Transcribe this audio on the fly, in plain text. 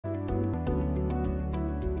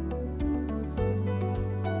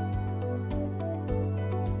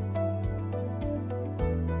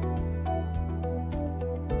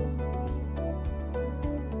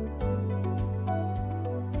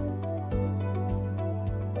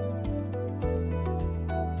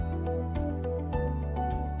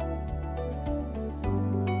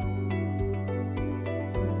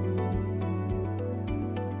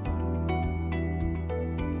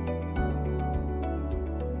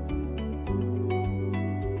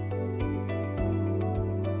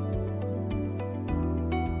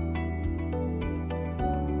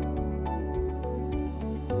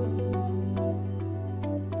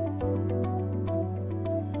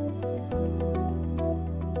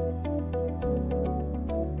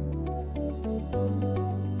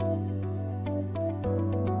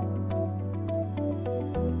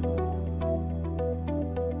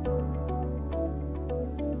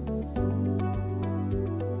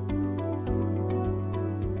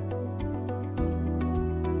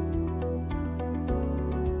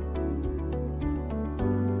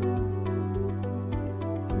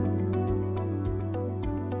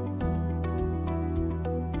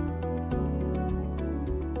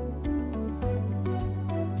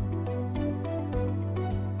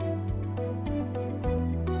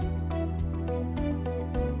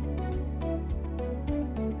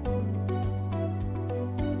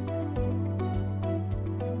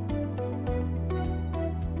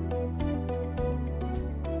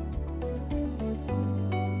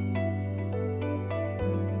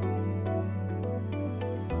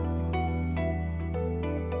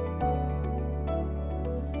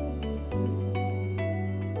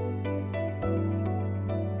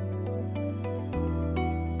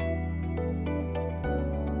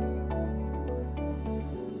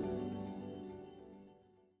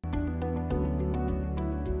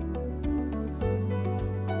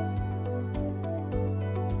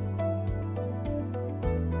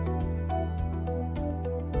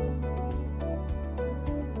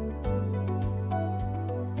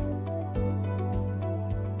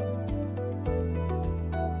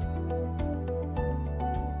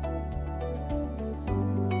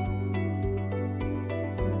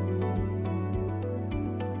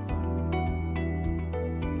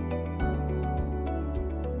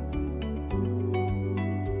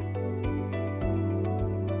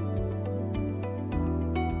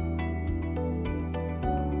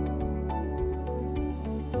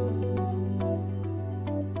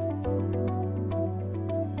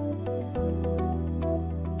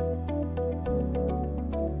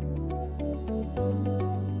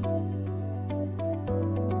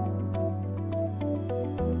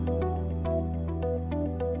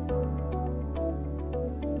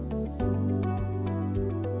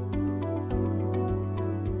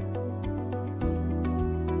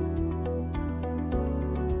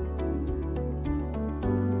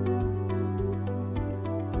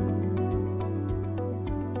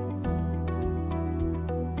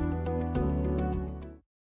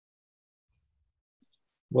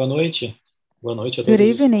Boa noite. Boa noite a Good todos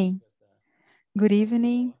os evening. Good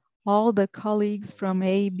evening, all the colleagues from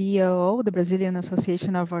ABOO, the Brazilian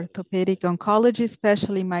Association of Orthopedic Oncology,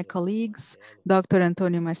 especially my colleagues, Dr.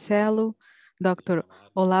 Antônio Marcelo, Dr.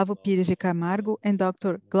 Olavo Pires de Camargo, and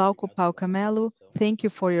Dr. Glauco Pauca Melo. Thank you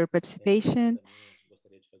for your participation.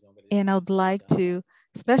 And I would like to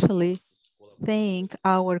especially thank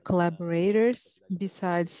our collaborators,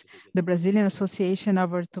 besides the Brazilian Association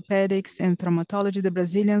of Orthopedics and Traumatology, the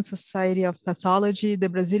Brazilian Society of Pathology, the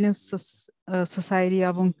Brazilian Society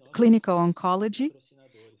of Clinical Oncology,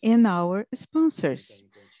 and our sponsors,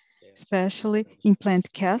 especially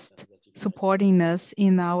ImplantCast, supporting us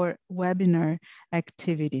in our webinar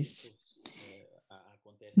activities.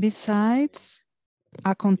 Besides,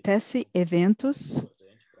 Acontece Eventos,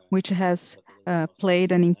 which has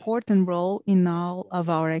played an important role in all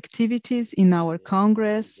of our activities, in our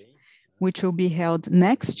Congress, which will be held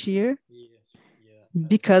next year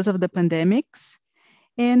because of the pandemics,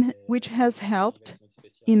 and which has helped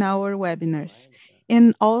in our webinars.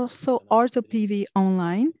 And also OrthoTV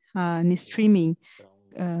Online, streaming,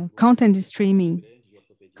 content streaming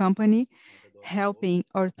company, helping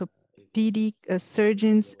orthopedic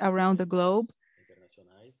surgeons around the globe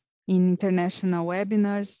in international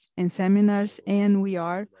webinars and seminars, and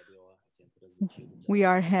we're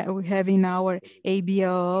having our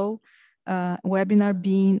ABOO webinar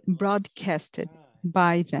being broadcasted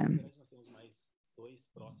by them.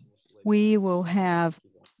 We will have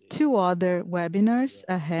 2 other webinars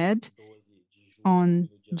ahead on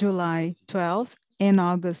July 12th and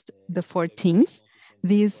August the 14th.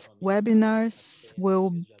 These webinars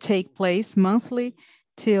will take place monthly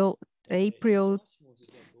till April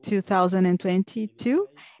 2022,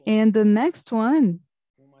 and the next one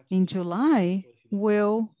in July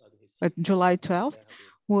July 12th,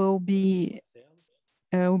 will be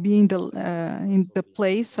in the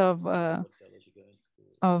place of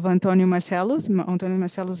Antônio Marcelo's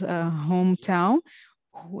hometown,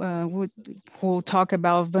 who will talk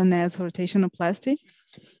about Van Ness rotationoplasty.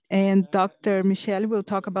 And Dr. Michele will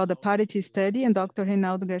talk about the parity study, and Dr.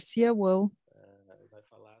 Reinaldo Garcia will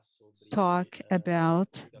talk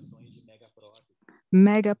about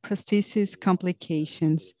megaprosthesis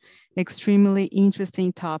complications, extremely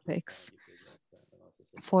interesting topics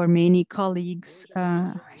for many colleagues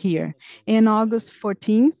here. In August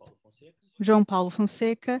 14th, João Paulo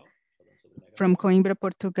Fonseca from Coimbra,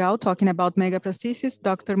 Portugal, talking about megaprosthesis,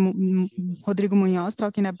 Dr. Rodrigo Munhoz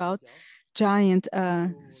talking about giant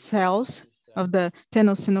cells of the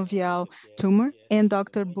tenosynovial tumor, and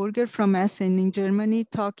Dr. Burger from Essen in Germany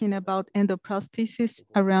talking about endoprosthesis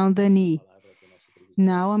around the knee.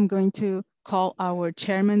 Now I'm going to call our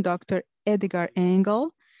chairman, Dr. Edgar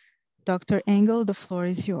Engel. Dr. Engel, the floor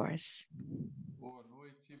is yours.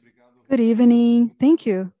 Good evening. Thank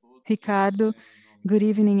you, Ricardo. Good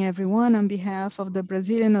evening, everyone. On behalf of the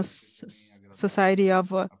Brazilian Society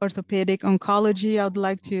of Orthopedic Oncology, I would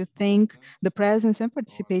like to thank the presence and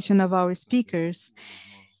participation of our speakers.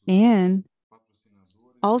 And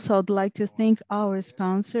also, I'd like to thank our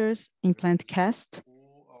sponsors, ImplantCast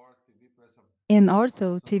and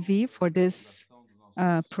OrthoTV, for this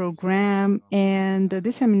program and the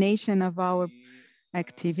dissemination of our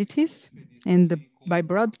activities, and by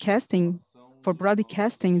broadcasting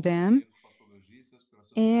them,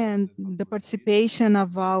 and the participation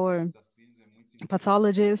of our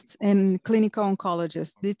pathologists and clinical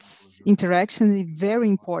oncologists. This interaction is very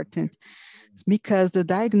important because the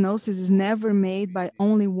diagnosis is never made by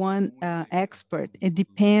only one expert. It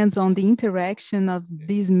depends on the interaction of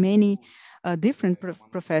these many different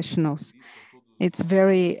professionals.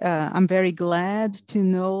 I'm very glad to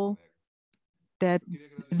know that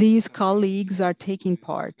these colleagues are taking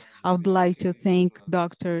part. I would like to thank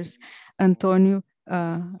Doctors Antônio,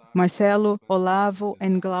 Marcelo, Olavo,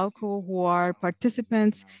 and Glauco, who are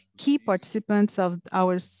key participants of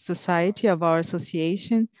our society, of our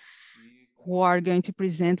association, who are going to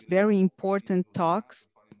present very important talks.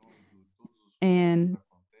 And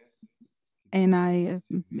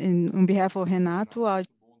on behalf of Renato,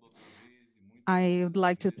 I would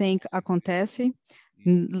like to thank Acontece.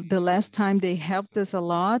 The last time they helped us a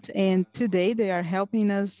lot, and today they are helping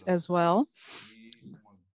us as well.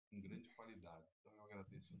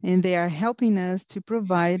 And they are helping us to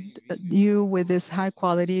provide you with these high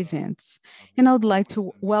quality events. And I would like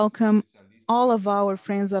to welcome all of our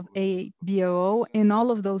friends of ABOO and all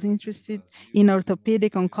of those interested in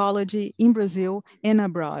orthopedic oncology in Brazil and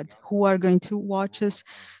abroad who are going to watch us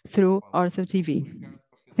through OrthoTV.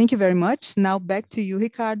 Thank you very much. Now back to you,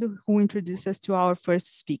 Ricardo, who introduced us to our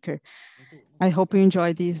first speaker. I hope you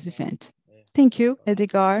enjoyed this event. Thank you,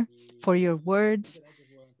 Edgar, for your words.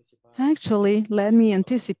 Actually, let me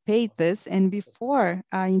anticipate this. And before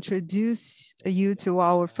I introduce you to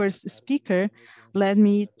our first speaker, let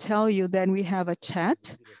me tell you that we have a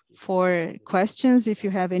chat for questions. If you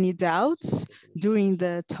have any doubts during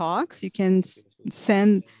the talks, you can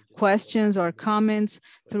send questions or comments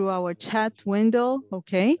through our chat window,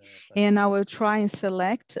 okay? And I will try and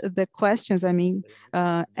select the questions,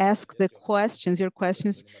 ask the questions, your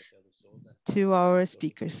questions to our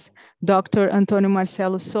speakers. Dr. Antonio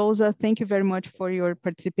Marcelo Souza, thank you very much for your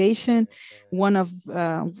participation. One of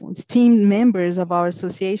esteemed members of our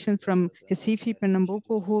association from Recife,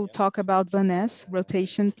 Pernambuco, who talk about VANES,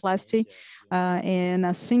 Rotationplasty, and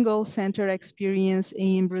a single center experience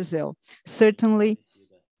in Brazil. Certainly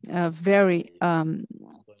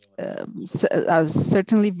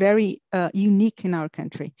certainly very unique in our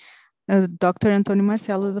country. Dr. Antonio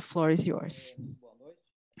Marcelo, the floor is yours.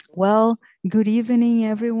 Well, good evening,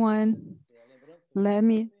 everyone. Let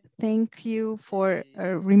me thank you for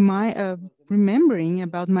remembering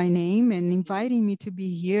about my name and inviting me to be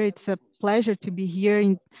here. It's a pleasure to be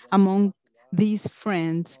here among these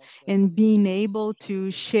friends and being able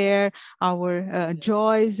to share our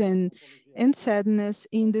joys and sadness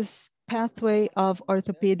in this pathway of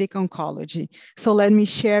orthopedic oncology. So let me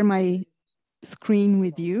share my screen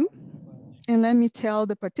with you. And let me tell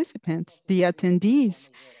the participants, the attendees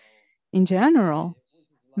in general,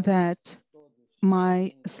 that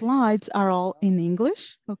my slides are all in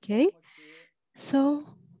English, okay? So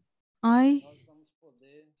I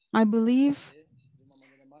believe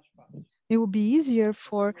it will be easier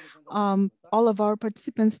for all of our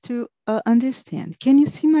participants to understand. Can you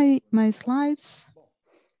see my slides?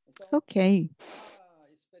 Okay.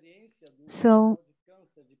 So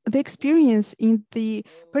the experience in the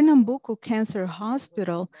Pernambuco Cancer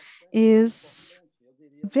Hospital is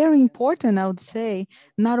very important, I would say,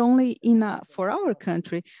 not only for our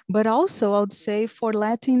country, but also I would say for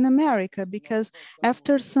Latin America, because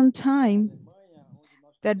after some time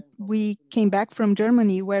that we came back from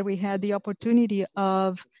Germany, where we had the opportunity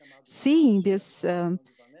of seeing this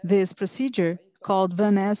procedure called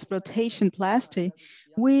VANES Rotationplasty,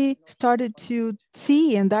 we started to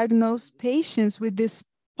see and diagnose patients with this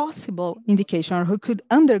possible indication or who could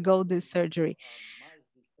undergo this surgery.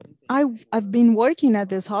 I've been working at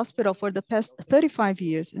this hospital for the past 35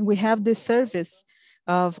 years, and we have this service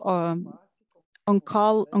of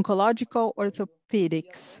oncological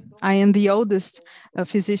orthopedics. I am the oldest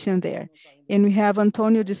physician there. And we have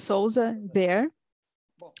Antonio de Souza there,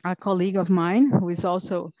 a colleague of mine who is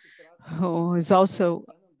also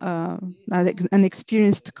an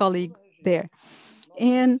experienced colleague there.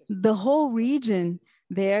 And the whole region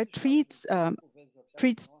there treats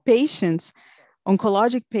patients,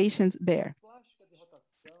 oncologic patients there.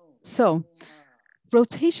 So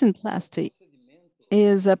rotationplasty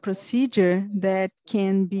is a procedure that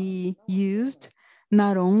can be used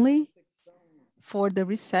not only for the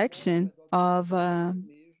resection of a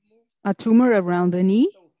tumor around the knee,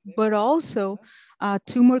 but also a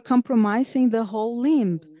tumor compromising the whole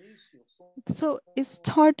limb. So it's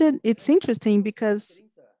interesting because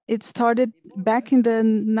it started back in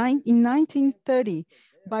 1930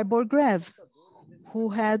 by Borgrev, who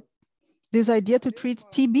had this idea to treat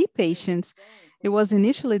TB patients. It was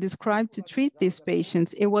initially described to treat these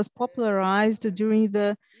patients. It was popularized during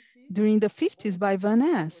the 50s by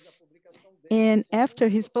VANES. And after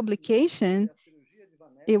his publication,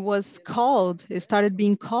 it started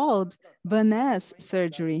being called VANES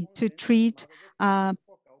surgery to treat a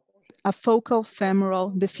focal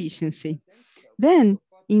femoral deficiency. Then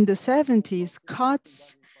in the 70s,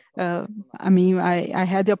 Kotz, I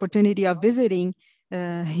had the opportunity of visiting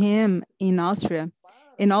him in Austria,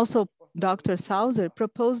 and also Dr. Sauser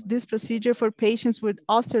proposed this procedure for patients with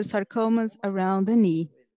osteosarcomas around the knee.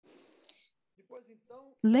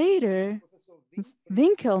 Later,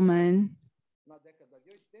 Winkelmann,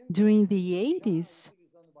 during the 80s,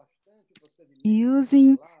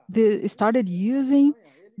 started using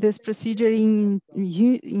this procedure in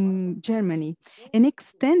Germany and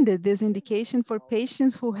extended this indication for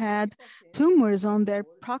patients who had tumors on their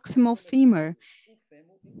proximal femur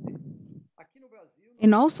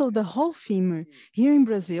and also the whole femur. Here in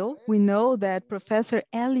Brazil, we know that Professor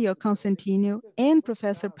Elio Constantino and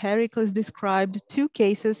Professor Pericles described 2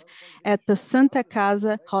 cases at the Santa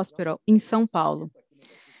Casa Hospital in São Paulo.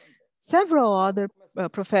 Several other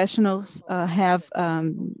professionals have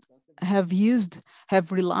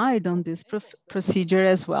relied on this procedure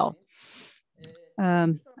as well.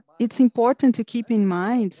 It's important to keep in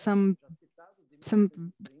mind some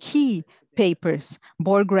key papers.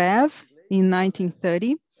 Borgrev in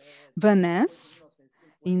 1930, VANES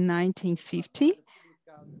in 1950,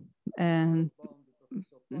 and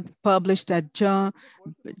published at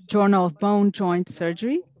Journal of Bone Joint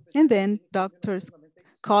Surgery, and then Drs.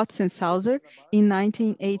 Kotz and Sauser in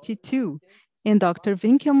 1982, and Dr.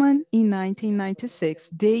 Winkelmann in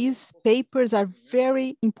 1996. These papers are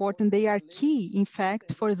very important. They are key, in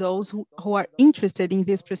fact, for those who are interested in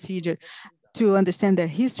this procedure to understand their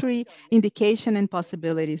history, indication, and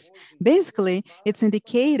possibilities. Basically, it's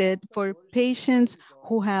indicated for patients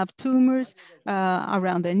who have tumors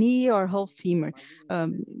around the knee or whole femur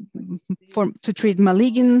to treat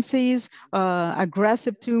malignancies,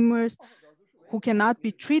 aggressive tumors, who cannot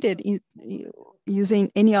be treated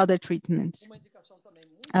using any other treatments.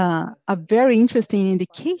 A very interesting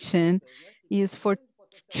indication is for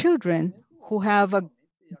children who have a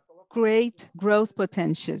great growth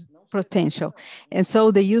potential. And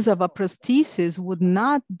so the use of a prosthesis would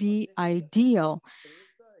not be ideal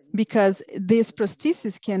because this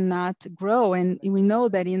prosthesis cannot grow. And we know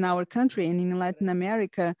that in our country and in Latin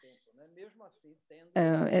America,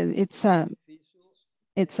 it's a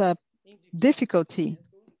difficulty.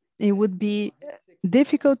 It would be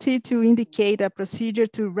difficulty to indicate a procedure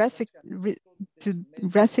to resecate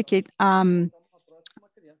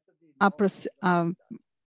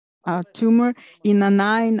a tumor in a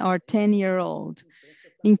 9 or 10-year-old.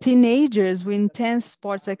 In teenagers with intense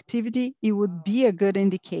sports activity, it would be a good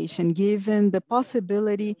indication given the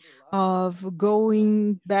possibility of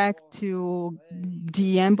going back to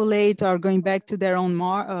deambulate or going back to their own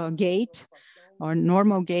gait or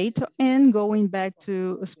normal gait and going back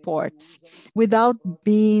to sports without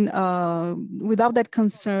that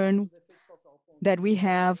concern that we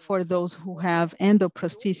have for those who have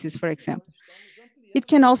endoprosthesis, for example. It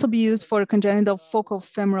can also be used for congenital focal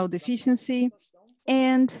femoral deficiency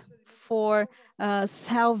and for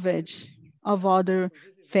salvage of other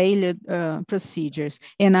failed procedures.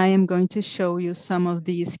 And I am going to show you some of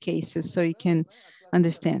these cases so you can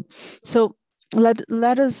understand. So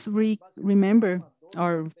let us remember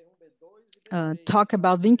or talk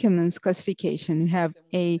about Winkelmann's classification. You have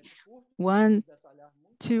A1,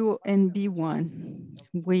 2, and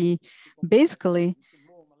B1. Basically,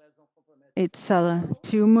 it's a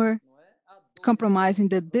tumor compromising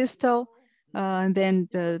the distal, and then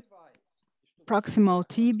the proximal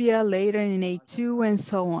tibia, later in A2, and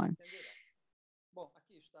so on.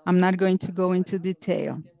 I'm not going to go into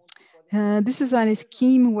detail. This is a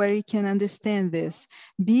scheme where you can understand this.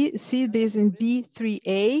 See this in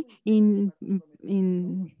B3A in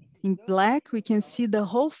black, we can see the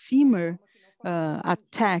whole femur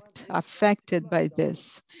affected by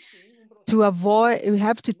this. To avoid, we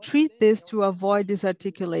have to treat this to avoid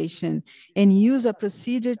disarticulation and use a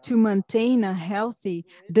procedure to maintain a healthy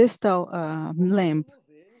distal limb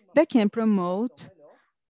that can promote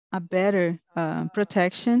a better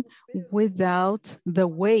protection without the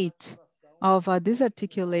weight of a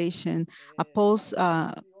disarticulation, a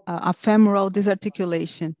femoral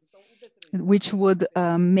disarticulation, which would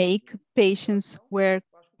make patients wear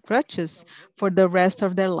crutches for the rest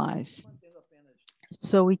of their lives.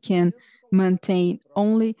 So we can maintain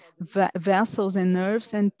only vessels and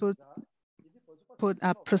nerves and put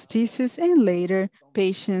a prosthesis, and later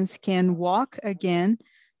patients can walk again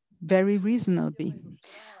very reasonably.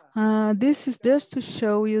 This is just to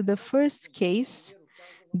show you the first case.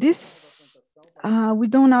 We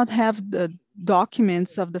do not have the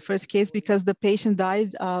documents of the first case because the patient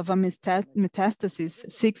died of a metastasis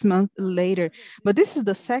 6 months later. But this is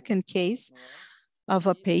the second case of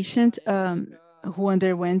a patient who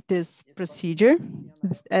underwent this procedure.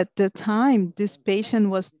 At the time, this patient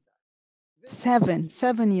was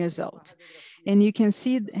seven years old. And you can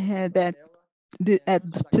see that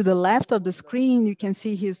to the left of the screen, you can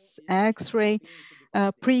see his X-ray,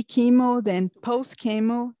 pre-chemo, then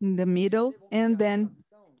post-chemo in the middle, and then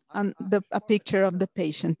a picture of the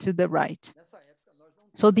patient to the right.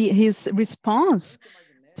 So his response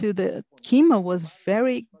to the chemo was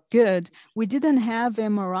very good. We didn't have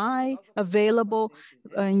MRI available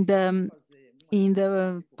in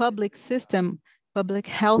the public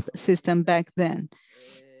health system back then.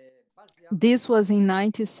 This was in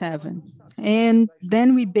 97. And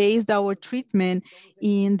then we based our treatment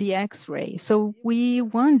in the X-ray. So we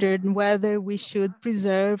wondered whether we should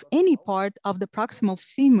preserve any part of the proximal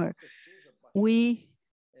femur. We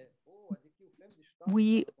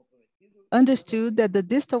understood that the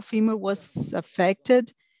distal femur was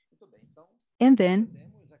affected, and then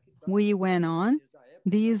we went on.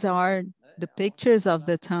 These are the pictures of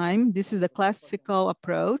the time. This is the classical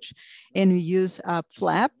approach, and we use a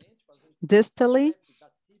flap distally,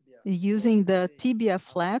 using the tibia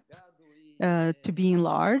flap to be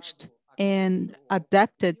enlarged and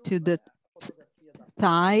adapted to the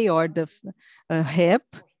thigh or the hip.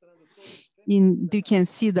 You can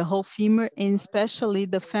see the whole femur, and especially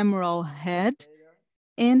the femoral head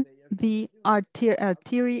and the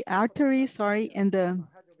artery, and the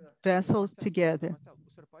vessels together.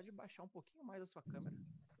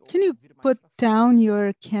 Can you put down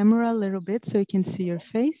your camera a little bit so you can see your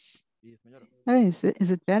face? Oh,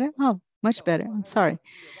 is it better? Oh, much better. I'm sorry.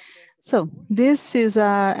 So this is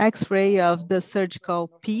a X-ray of the surgical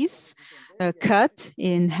piece cut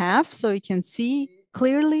in half, so you can see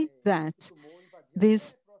clearly that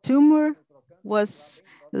this tumor was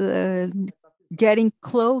getting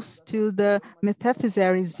close to the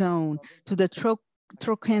metaphysary zone, to the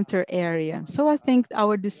trochanter area. So I think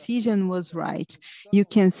our decision was right. You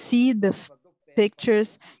can see the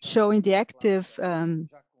pictures showing the active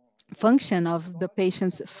function of the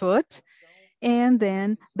patient's foot, and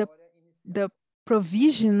then the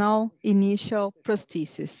provisional initial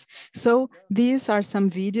prosthesis. So these are some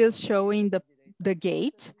videos showing the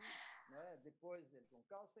gait.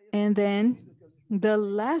 And then the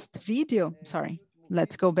last video, sorry,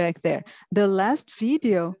 let's go back there. The last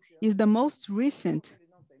video is the most recent.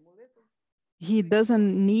 He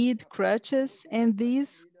doesn't need crutches, and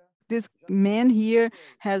this man here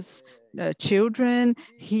has children.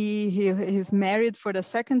 He's married for the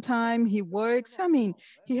second time. He works. I mean,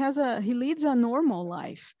 he leads a normal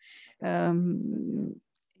life.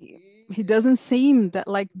 He doesn't seem that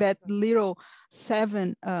like that little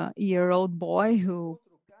 7-year-old boy who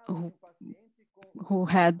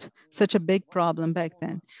had such a big problem back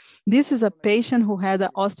then. This is a patient who had an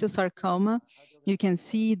osteosarcoma. You can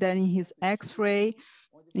see that in his X-ray,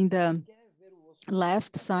 in the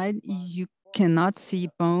left side, you cannot see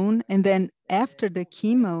bone. And then after the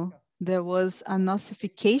chemo, there was an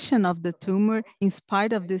ossification of the tumor in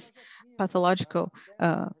spite of this pathological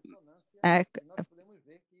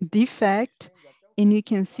defect. And you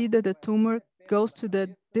can see that the tumor goes to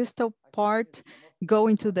the distal part,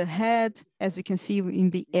 going to the head, as you can see in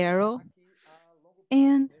the arrow.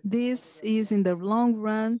 And this is in the long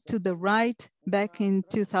run to the right, back in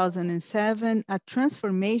 2007, a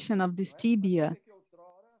transformation of this tibia,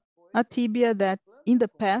 a tibia that in the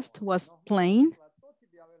past was plain.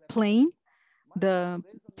 The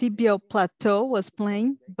tibial plateau was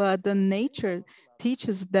plain, but the nature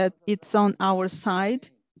teaches that it's on our side,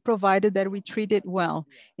 provided that we treat it well.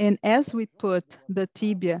 And as we put the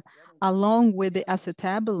tibia along with the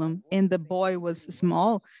acetabulum, and the boy was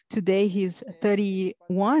small, today he's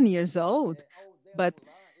 31 years old, but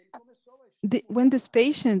when this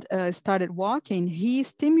patient started walking, he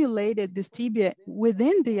stimulated this tibia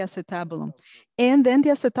within the acetabulum, and then the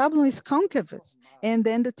acetabulum is concave, and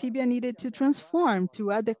then the tibia needed to transform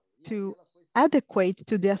to adequate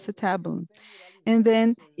to the acetabulum, and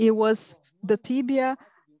then it was the tibia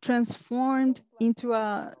transformed into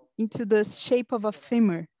the shape of a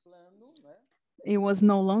femur. It was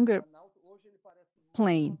no longer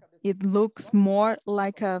plain. It looks more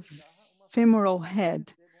like a femoral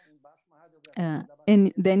head.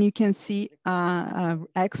 And then you can see an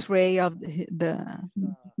X-ray of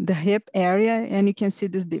the hip area, and you can see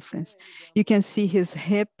this difference. You can see his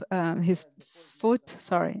his foot,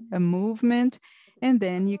 sorry, a movement, and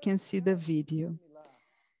then you can see the video.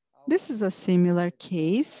 This is a similar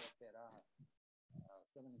case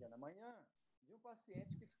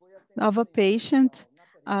of a patient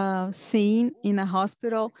seen in a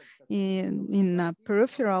hospital in a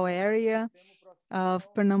peripheral area of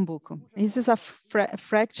Pernambuco. This is a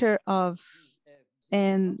fracture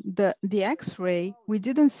and the X-ray, we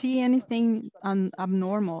didn't see anything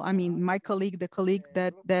abnormal. I mean, my colleague, the colleague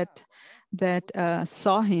that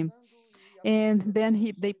saw him, and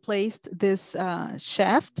then they placed this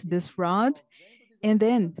shaft, this rod, and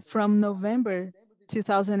then from November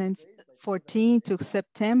 2014 to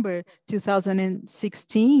September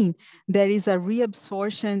 2016, there is a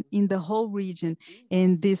reabsorption in the whole region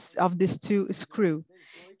of these two screws.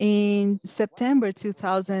 In September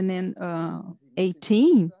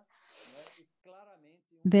 2018,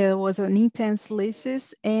 there was an intense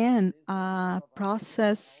lysis and a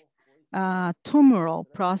tumoral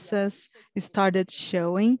process started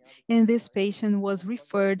showing, and this patient was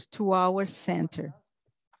referred to our center.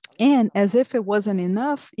 And as if it wasn't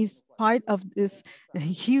enough, in spite of this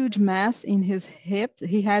huge mass in his hip,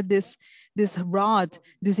 he had this rod,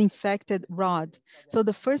 this infected rod. So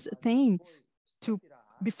the first thing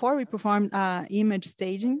before we performed image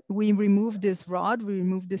staging, we removed this rod, we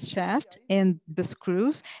removed this shaft and the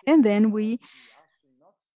screws, and then we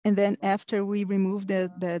And then after we removed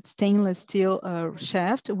that stainless steel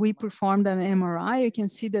shaft, we performed an MRI. You can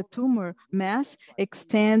see the tumor mass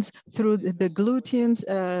extends through the gluteus,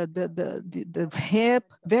 the hip,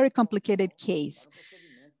 very complicated case.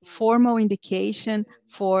 Formal indication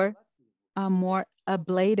for a more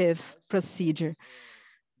ablative procedure.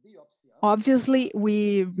 Obviously,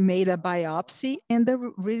 we made a biopsy and the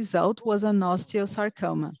result was an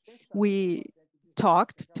osteosarcoma. We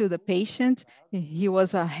talked to the patient. He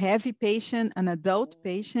was a heavy patient, an adult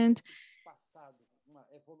patient,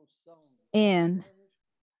 and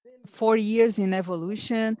 4 years in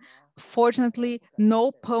evolution. Fortunately,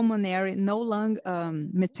 no pulmonary, no lung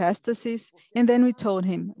metastasis. And then we told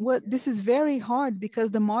him, well, this is very hard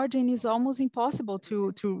because the margin is almost impossible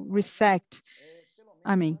to resect.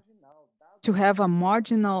 I mean, to have a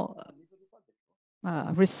marginal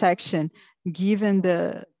resection given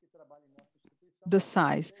the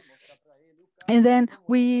size. And then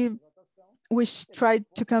we tried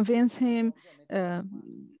to convince him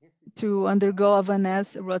to undergo a Van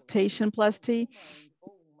Ness rotationplasty.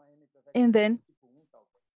 And then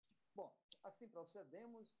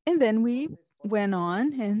we went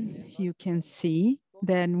on, and you can see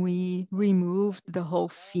that we removed the whole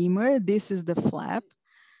femur. This is the flap.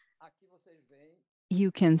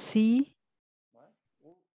 You can see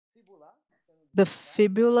the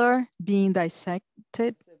fibula being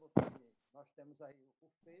dissected.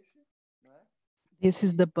 This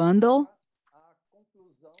is the bundle.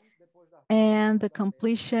 And the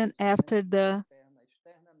completion after the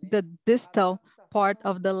distal part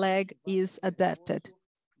of the leg is adapted.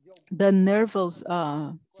 The nervous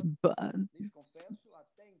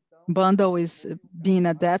bundle is being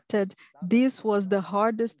adapted. This was the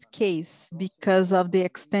hardest case because of the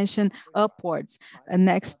extension upwards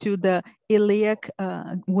next to the iliac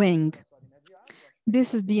wing.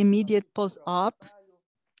 This is the immediate post-op,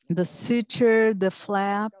 the suture, the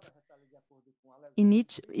flap. In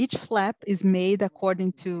each flap is made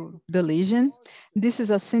according to the lesion. This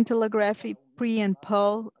is a scintillography pre and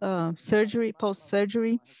surgery,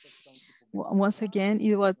 post-surgery. Once again,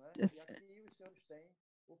 you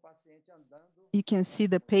can see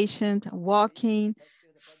the patient walking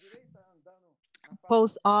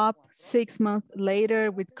post-op 6 months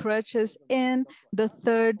later with crutches. And the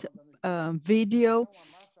third video,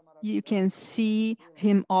 you can see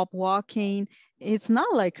him up walking. It's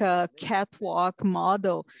not like a catwalk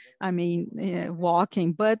model, I mean,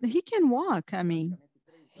 walking, but he can walk. I mean,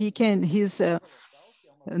 he's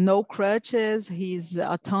no crutches, he's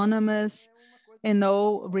autonomous, and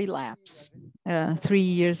no relapse 3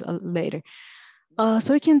 years later.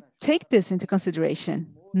 So we can take this into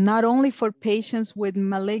consideration, not only for patients with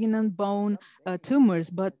malignant bone tumors,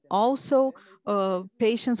 but also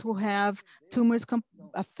patients who have tumors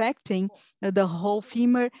affecting the whole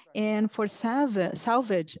femur and for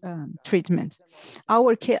salvage treatment.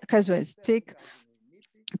 Our casuistic,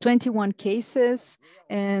 21 cases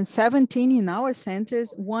and 17 in our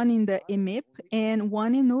centers, 1 in the EMIP and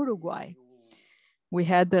 1 in Uruguay. We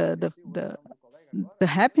had the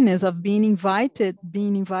happiness of being invited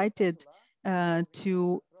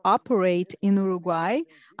to operate in Uruguay.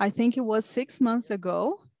 I think it was 6 months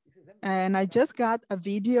ago. And I just got a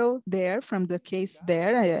video there from the case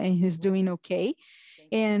there, and he's doing okay.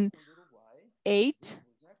 And 8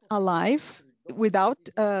 alive without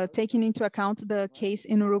taking into account the case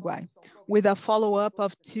in Uruguay, with a follow-up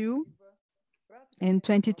of 2 and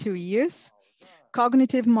 22 years.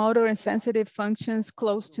 Cognitive, motor, and sensitive functions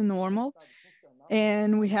close to normal.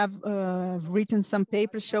 And we have written some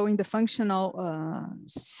papers showing the functional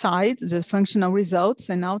side, the functional results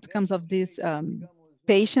and outcomes of these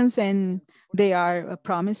patients, and they are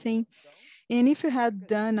promising. And if you had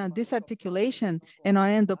done a disarticulation and on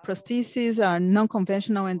endoprosthesis or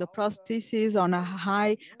non-conventional endoprosthesis on a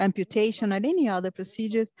high amputation or any other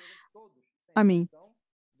procedures, I mean,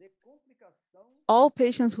 all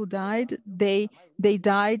patients who died, they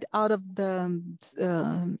died out of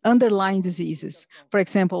the underlying diseases. For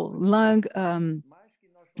example, lung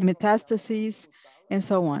metastases and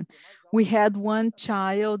so on. We had 1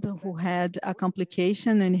 child who had a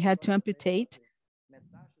complication and he had to amputate.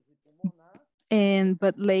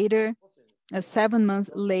 But later, 7 months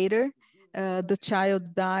later, the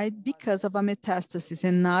child died because of a metastasis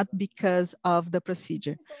and not because of the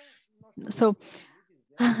procedure. So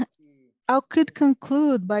I could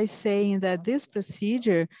conclude by saying that this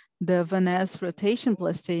procedure, the Van Ness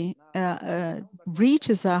rotationplasty,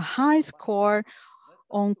 reaches a high score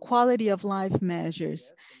on quality of life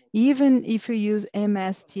measures. Even if you use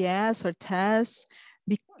MSTS or TESS,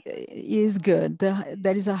 is good.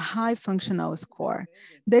 There is a high functional score.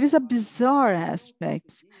 There is a bizarre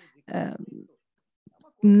aspect,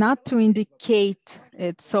 not to indicate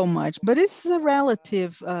it so much, but it's a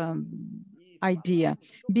relative idea,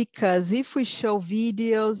 because if we show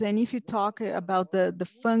videos and if you talk about the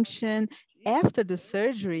function after the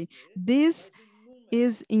surgery, this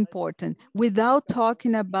is important without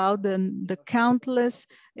talking about the countless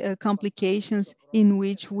complications in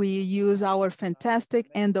which we use our fantastic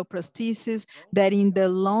endoprosthesis that in the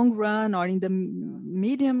long run or in the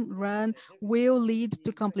medium run will lead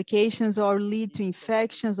to complications or lead to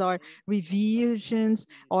infections or revisions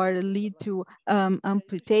or lead to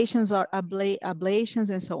amputations or ablations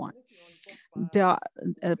and so on. There are,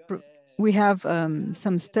 we have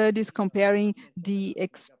some studies comparing the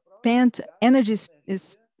energy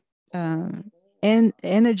and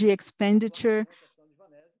energy expenditure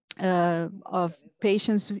of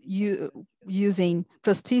patients using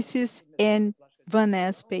prosthesis and Van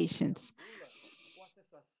Ness patients.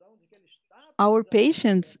 Our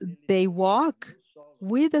patients, they walk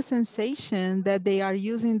with a sensation that they are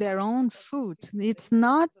using their own foot. It's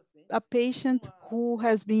not a patient who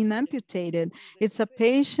has been amputated. It's a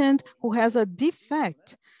patient who has a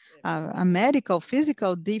defect, a medical,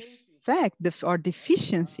 physical defect or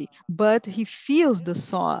deficiency, but he feels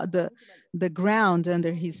the ground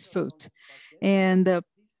under his foot. And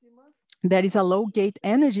there is a low gait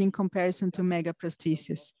energy in comparison to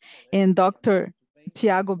megaprosthesis. And Dr.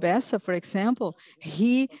 Tiago Bessa, for example,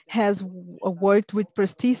 he has worked with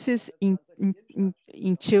prosthesis in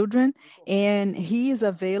children, and he is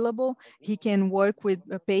available. He can work with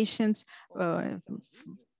patients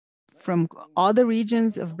from other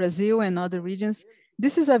regions of Brazil and other regions.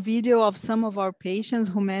 This is a video of some of our patients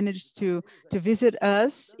who managed to visit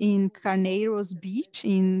us in Carneiros Beach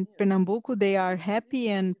in Pernambuco. They are happy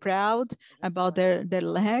and proud about their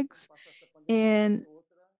legs. And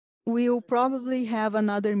we will probably have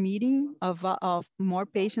another meeting of more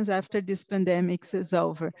patients after this pandemic is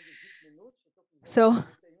over. So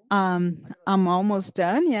I'm almost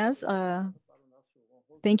done, yes.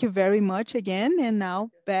 Thank you very much again. And now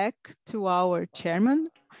back to our chairman.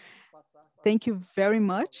 Thank you very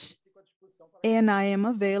much. And I am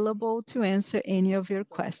available to answer any of your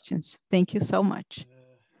questions. Thank you so much.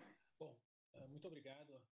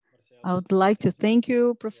 I would like to thank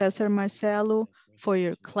you, Professor Marcelo, for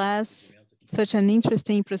your class. Such an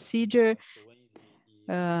interesting procedure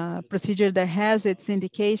that has its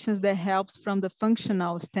indications that helps from the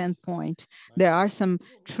functional standpoint. There are some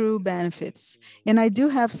true benefits. And I do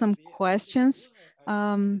have some questions.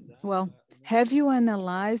 Well, have you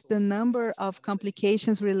analyzed the number of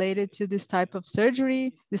complications related to this type of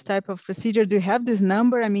surgery, this type of procedure? Do you have this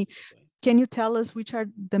number? I mean, can you tell us which are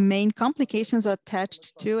the main complications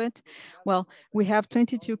attached to it? Well, we have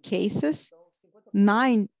 22 cases,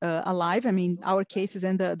 9 alive, I mean, our cases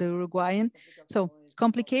and the Uruguayan. So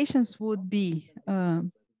complications would be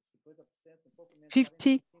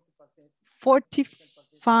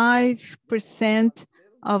 45%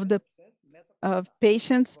 of the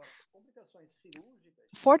patients,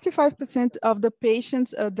 45% of the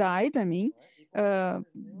patients died, I mean,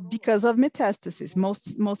 because of metastasis,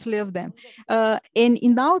 mostly of them. And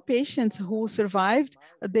in our patients who survived,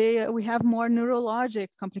 we have more neurologic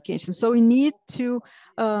complications. So we need to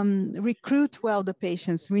recruit well the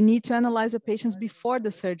patients. We need to analyze the patients before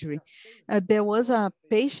the surgery. There was a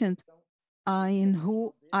patient in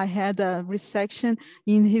who I had a resection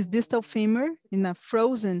in his distal femur, in a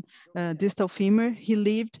frozen distal femur. He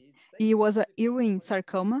was a Ewing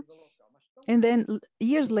sarcoma. And then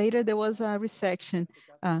years later, there was a resection,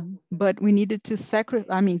 but we needed to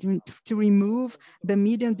to remove the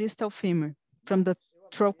median distal femur from the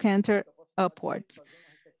trochanter upwards.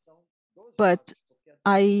 But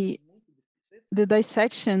the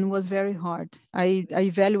dissection was very hard. I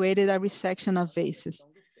evaluated a resection of vases.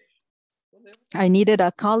 I needed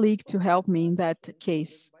a colleague to help me in that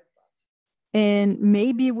case. And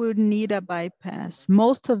maybe we would need a bypass.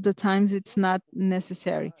 Most of the times it's not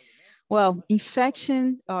necessary. Well,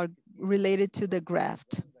 infection are related to the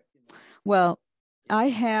graft. Well, I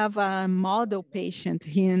have a model patient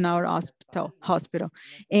here in our hospital,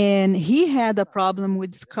 and he had a problem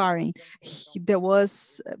with scarring. He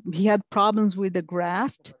had problems with the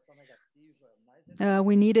graft.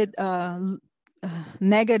 We needed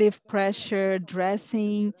negative pressure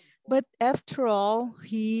dressing, but after all,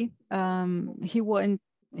 he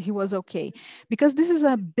was okay. Because this is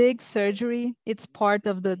a big surgery, it's part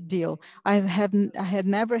of the deal. I had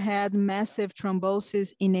never had massive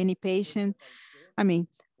thrombosis in any patient. I mean,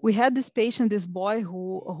 we had this patient, this boy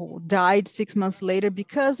who died 6 months later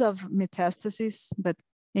because of metastasis, but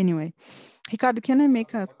Anyway, Ricardo, can I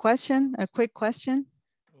make a question, a quick question?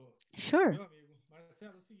 Sure.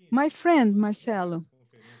 My friend, Marcelo,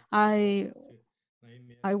 I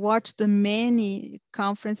watched the many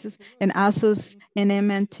conferences and ASUS and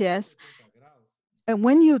MNTS. And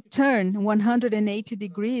when you turn 180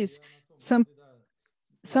 degrees, some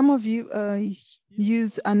of you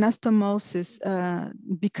use anastomosis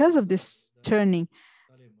because of this turning.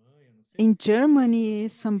 In Germany,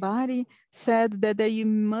 somebody said that you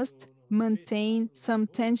must maintain some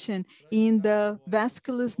tension in the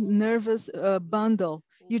vascular nervous bundle.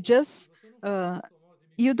 You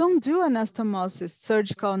don't do anastomosis,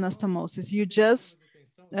 surgical anastomosis. You just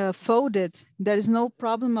fold it. There is no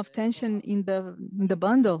problem of tension in the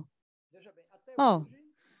bundle. Oh,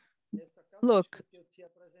 look,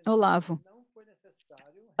 Olavo,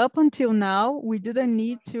 up until now, we didn't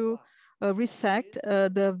need to resect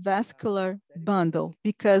the vascular bundle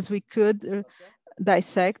because we could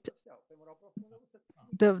dissect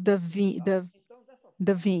the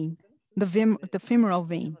vein, the femoral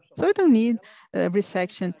vein. So you don't need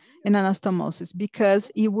resection in anastomosis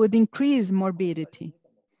because it would increase morbidity,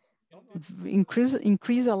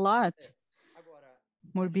 increase a lot,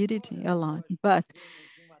 morbidity a lot. But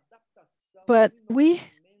we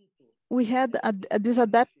had this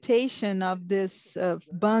adaptation of this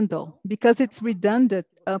bundle because it's redundant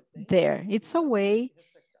up there. It's a way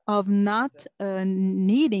of not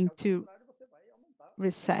needing to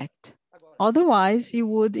resect. Otherwise, you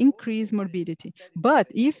would increase morbidity. But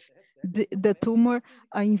if the tumor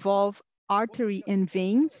involve artery and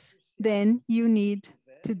veins, then you need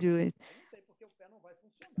to do it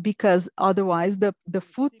because otherwise the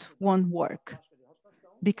foot won't work,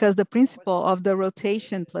 because the principle of the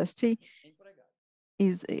rotationplasty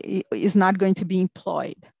is not going to be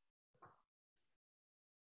employed.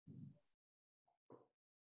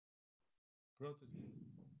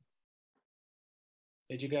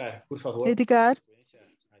 Edgar, por favor. Edgar,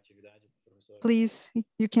 please,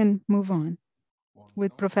 you can move on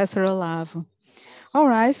with Professor Olavo. All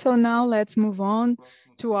right, so now let's move on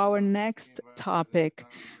to our next topic,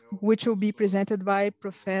 which will be presented by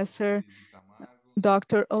Professor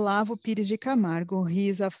Dr. Olavo Pires de Camargo. He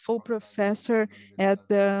is a full professor at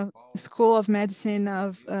the School of Medicine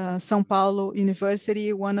of São Paulo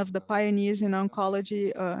University, one of the pioneers in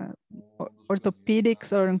oncology,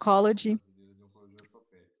 orthopedics or oncology,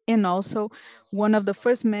 and also one of the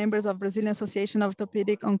first members of Brazilian Association of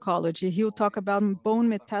Orthopaedic Oncology. He will talk about bone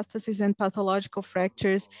metastasis and pathological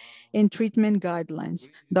fractures and treatment guidelines.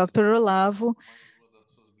 Dr. Olavo,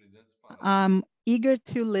 I'm eager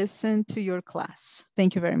to listen to your class.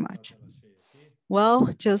 Thank you very much. Well,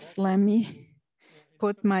 just let me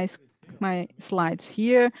put my slides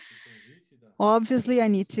here. Obviously, I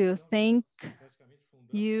need to thank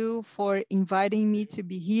you for inviting me to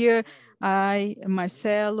be here. I,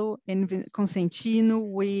 Marcelo, and Consentino,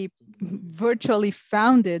 we virtually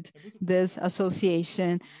founded this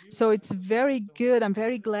association. So it's very good. I'm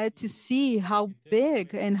very glad to see how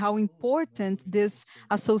big and how important this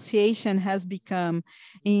association has become.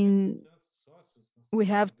 We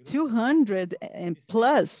have 200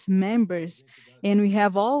 plus members, and we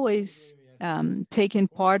have always taken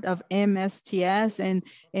part of MSTS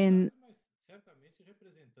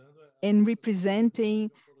and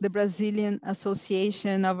representing the Brazilian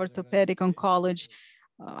Association of Orthopedic Oncology.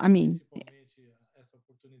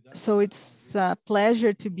 So it's a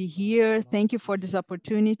pleasure to be here. Thank you for this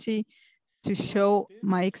opportunity to show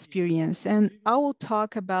my experience. And I will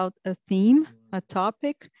talk about a theme, a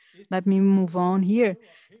topic. Let me move on here.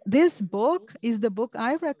 This book is the book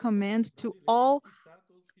I recommend to all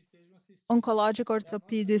oncologic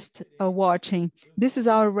orthopedists watching. This is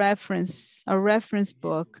our reference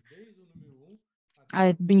book.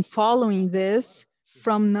 I've been following this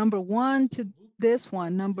from number 1 to this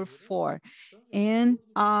one, number 4. And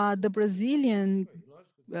the Brazilian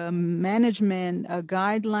management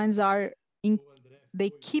guidelines are they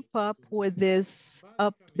keep up with these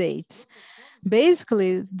updates.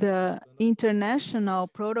 Basically, the international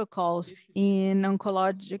protocols in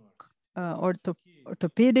oncologic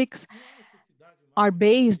orthopedics are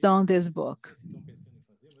based on this book.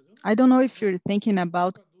 I don't know if you're thinking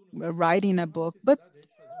about writing a book, but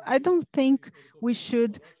I don't think we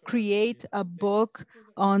should create a book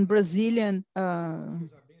on Brazilian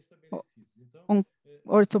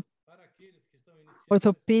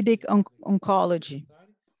orthopedic oncology.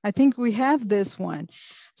 I think we have this one.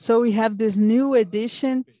 So we have this new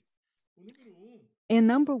edition. And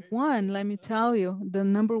number 1, let me tell you, the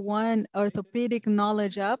number 1 orthopedic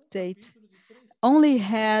knowledge update only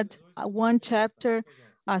had 1 chapter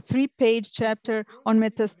a 3-page chapter on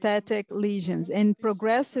metastatic lesions, and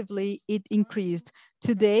progressively it increased.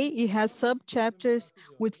 Today, it has sub-chapters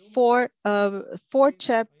with four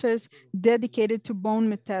chapters dedicated to bone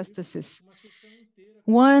metastasis.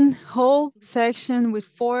 One whole section with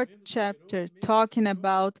 4 chapters talking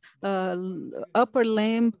about upper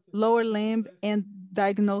limb, lower limb, and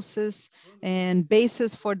diagnosis and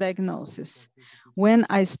basis for diagnosis. When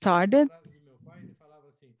I started,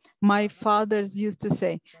 my fathers used to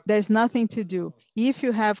say, there's nothing to do. If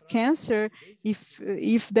you have cancer,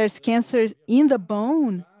 if there's cancer in the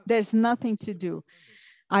bone, there's nothing to do.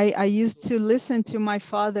 I used to listen to my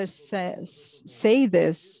father say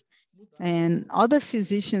this, and other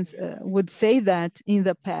physicians would say that in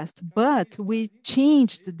the past, but we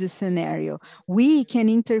changed the scenario. We can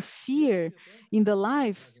interfere in the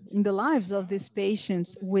lives of these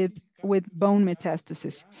patients with bone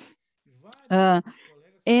metastasis.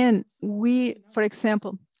 And we, for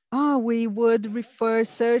example, we would refer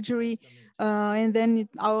surgery, and then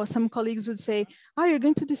some colleagues would say, you're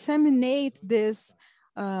going to disseminate this.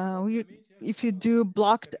 If you do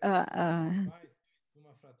blocked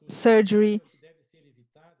surgery,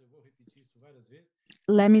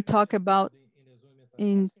 let me talk about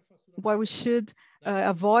what we should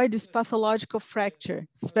avoid is pathological fracture,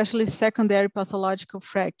 especially secondary pathological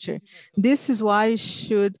fracture. This is why you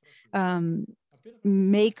should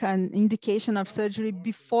make an indication of surgery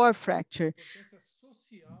before fracture.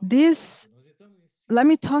 Let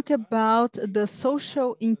me talk about the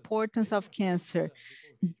social importance of cancer.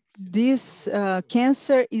 This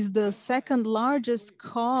cancer is the second largest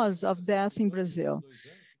cause of death in Brazil.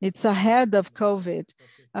 It's ahead of COVID.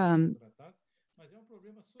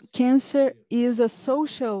 Cancer is a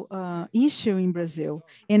social issue in Brazil,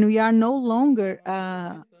 and we are no longer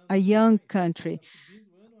a young country.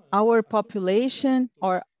 Our population,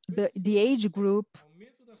 or the age group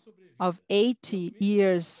of 80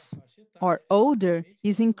 years or older,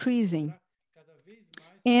 is increasing.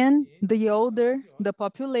 And the older the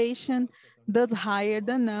population, the higher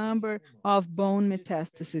the number of bone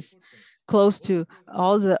metastases, close to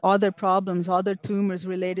all the other problems, other tumors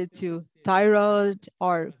related to thyroid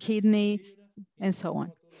or kidney, and so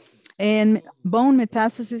on. And bone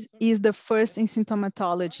metastasis is the first in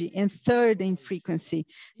symptomatology and third in frequency.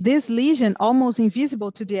 This lesion, almost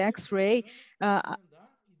invisible to the X-ray,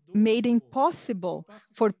 made impossible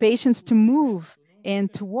for patients to move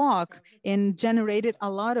and to walk, and generated a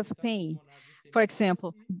lot of pain. For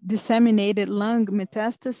example, disseminated lung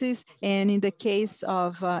metastasis, and in the case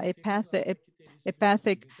of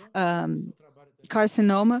hepatic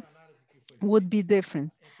carcinoma, would be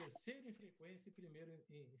different.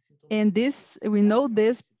 And we know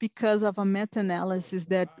this because of a meta-analysis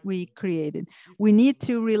that we created. We need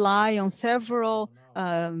to rely on several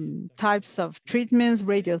types of treatments: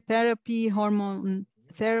 radiotherapy, hormone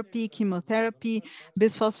therapy, chemotherapy,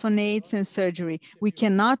 bisphosphonates, and surgery. We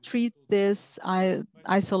cannot treat this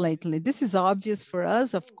isolatedly. This is obvious for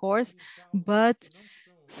us, of course, but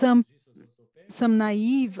some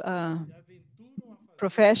naive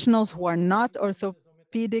professionals who are not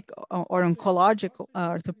orthopedic or oncological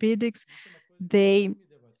orthopedics, they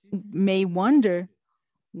may wonder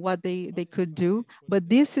what they could do, but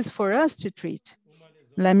this is for us to treat.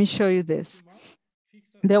 Let me show you this.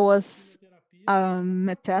 There was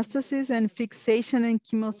metastasis and fixation and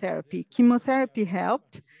chemotherapy. Chemotherapy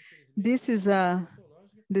helped. This is a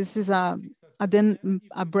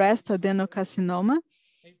breast adenocarcinoma,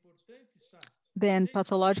 then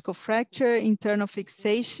pathological fracture, internal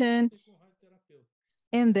fixation,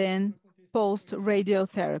 and then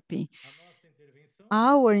post-radiotherapy.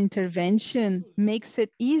 Our intervention makes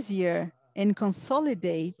it easier and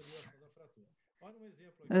consolidates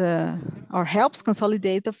or helps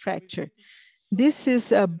consolidate the fracture. This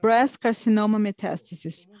is a breast carcinoma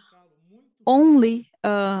metastasis. Only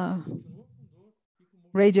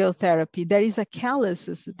radiotherapy. There is a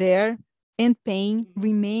callus there, and pain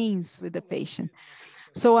remains with the patient.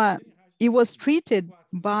 So it was treated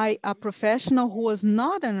by a professional who was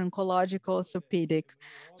not an oncological orthopedic.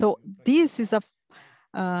 So this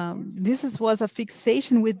was a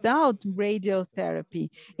fixation without radiotherapy,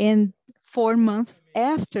 and 4 months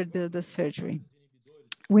after the surgery.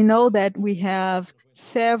 We know that we have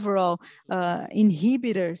several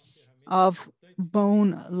inhibitors of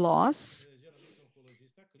bone loss,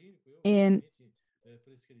 and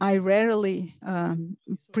I rarely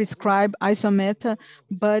prescribe isometa,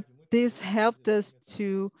 but this helped us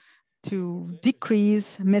to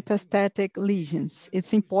decrease metastatic lesions.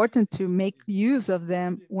 It's important to make use of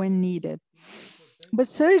them when needed. But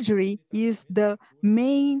surgery is the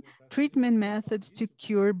main treatment method to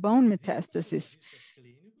cure bone metastasis.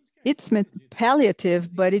 It's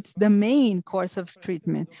palliative, but it's the main course of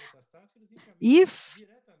treatment.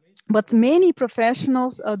 But many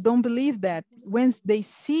professionals don't believe that. When they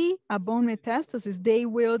see a bone metastasis, they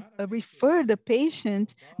will refer the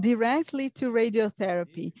patient directly to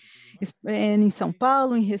radiotherapy. And in São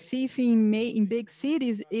Paulo, in Recife, in big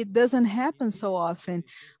cities, it doesn't happen so often.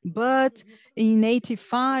 But in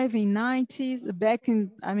 85, in 90s,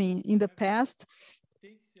 in the past,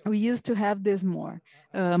 we used to have this more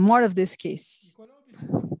of these cases.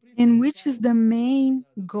 And which is the main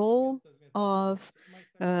goal of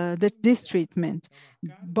this treatment,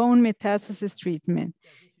 bone metastasis treatment,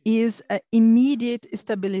 is immediate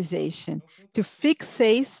stabilization, to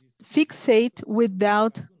fixate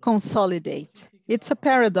without consolidate. It's a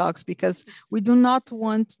paradox because we do not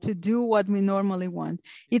want to do what we normally want.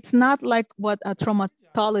 It's not like what a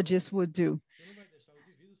traumatologist would do.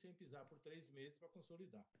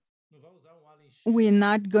 We're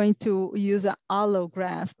not going to use an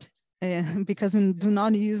allograft because we do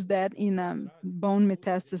not use that in bone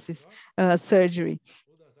metastasis surgery.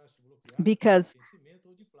 Because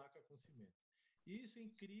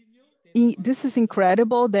this is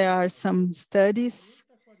incredible. There are some studies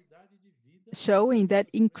showing that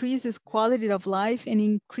increases quality of life and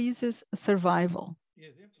increases survival.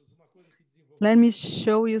 Let me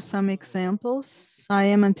show you some examples. I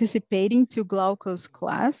am anticipating to Glauco's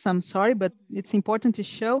class. I'm sorry, but it's important to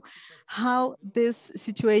show how this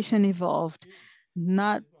situation evolved.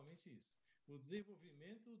 Not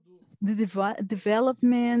the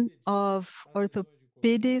development of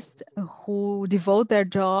orthopedists who devote their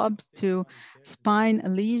jobs to spine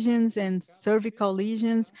lesions and cervical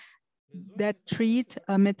lesions that treat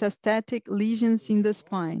metastatic lesions in the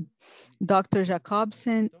spine. Dr.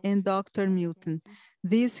 Jacobsen and Dr. Milton.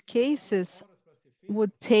 These cases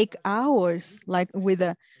would take hours, like with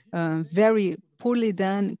a very poorly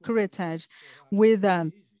done curettage, with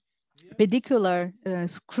a pedicular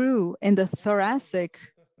screw and the thoracic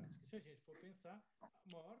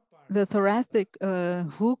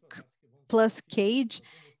hook plus cage,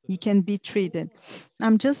 you can be treated.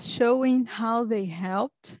 I'm just showing how they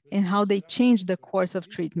helped and how they changed the course of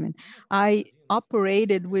treatment. I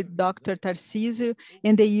operated with Dr. Tarcísio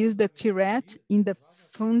and they used the curette in the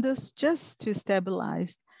fundus just to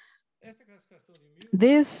stabilize.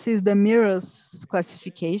 This is the Mirrors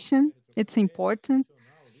classification. It's important.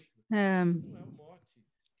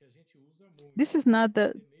 This is not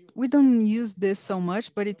we don't use this so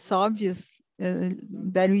much, but it's obvious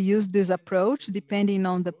that we use this approach depending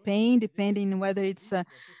on the pain, depending on whether it's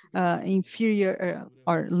inferior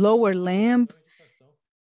or lower limb.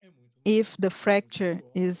 If the fracture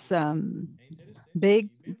is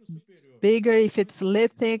bigger, if it's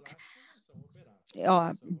lithic,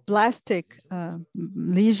 plastic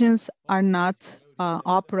lesions are not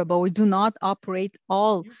operable. We do not operate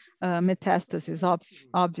all metastases,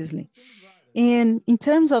 obviously. And in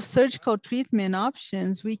terms of surgical treatment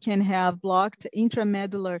options, we can have blocked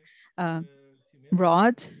intramedular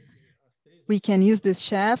rod. We can use this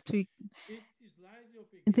shaft.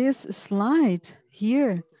 This slide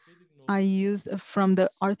here, I used from the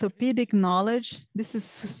orthopedic knowledge. This is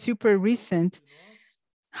super recent.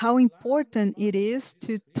 How important it is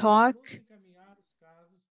to talk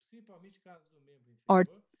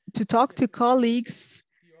to colleagues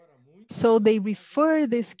so they refer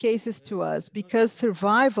these cases to us, because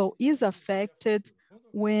survival is affected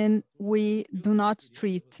when we do not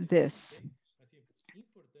treat this.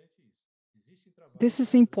 This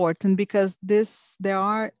is important because there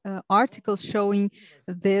are articles showing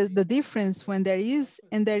the difference when there is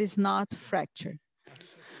and there is not fracture.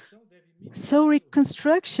 So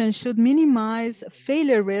reconstruction should minimize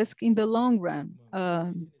failure risk in the long run.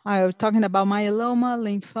 I was talking about myeloma,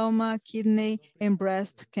 lymphoma, kidney, and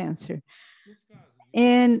breast cancer.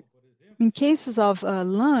 And in cases of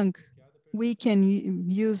lung, we can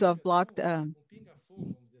use of blocked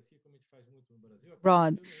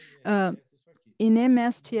rod. In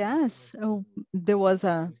MSTS, there was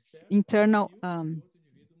a internal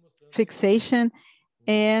fixation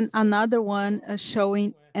and another one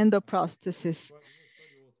showing endoprosthesis.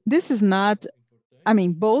 This is not,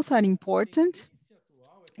 both are important.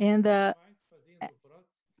 And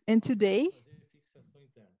today,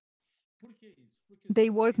 they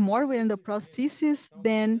work more with endoprosthesis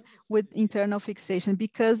than with internal fixation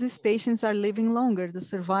because these patients are living longer. The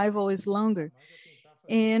survival is longer.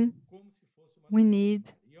 And we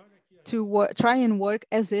need to try and work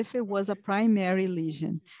as if it was a primary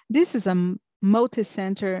lesion. This is a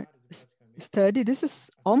multi-center study. This is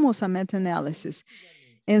almost a meta-analysis.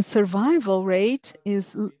 And survival rate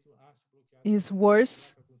is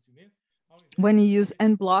worse when you use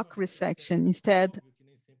en bloc resection instead,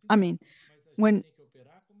 when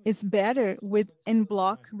it's better with en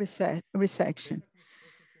bloc resection.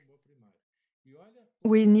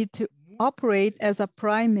 We need to operate as a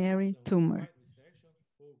primary tumor.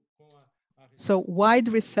 So wide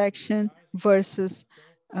resection versus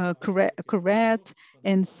curette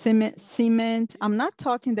and cement. I'm not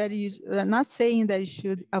talking that not saying that you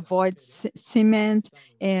should avoid cement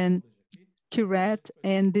and curette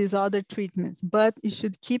and these other treatments, but you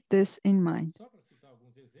should keep this in mind.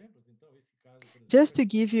 Just to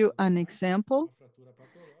give you an example,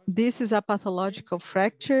 this is a pathological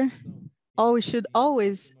fracture. We should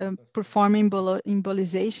always perform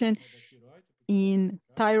embolization in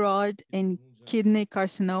thyroid and kidney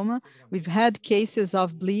carcinoma. We've had cases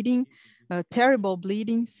of bleeding, terrible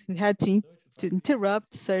bleedings. We had to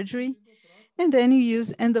interrupt surgery. And then you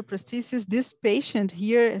use endoprosthesis. This patient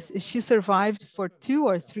here, she survived for 2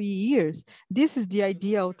 or 3 years. This is the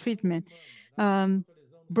ideal treatment.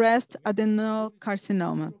 Breast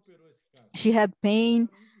adenocarcinoma. She had pain.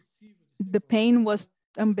 The pain was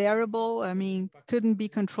unbearable. Couldn't be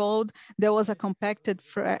controlled. There was a compacted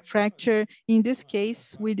fracture. In this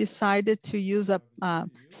case, we decided to use a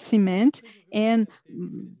cement, and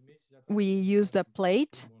we used a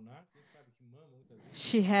plate.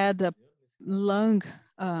 She had a lung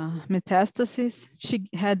metastasis. She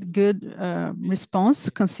had good response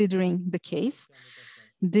considering the case.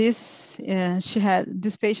 This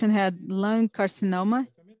patient had lung carcinoma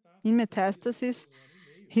in metastasis.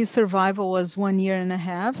 His survival was 1.5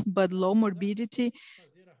 years, but low morbidity.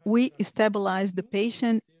 We stabilized the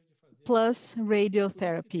patient plus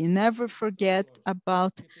radiotherapy. Never forget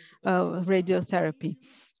about radiotherapy.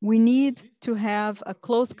 We need to have a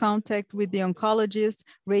close contact with the oncologist,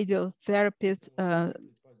 radiotherapist.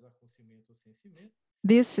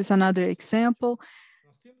 This is another example.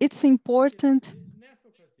 It's important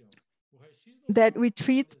that we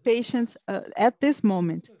treat patients at this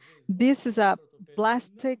moment. This is a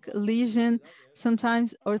plastic lesion.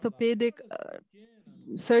 Sometimes orthopedic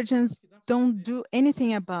surgeons don't do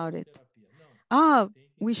anything about it.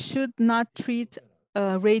 We should not treat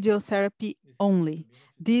radiotherapy only.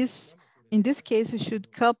 In this case, we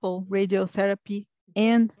should couple radiotherapy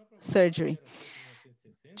and surgery.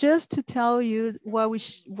 Just to tell you what we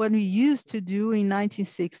used to do in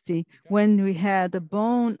 1960, when we had a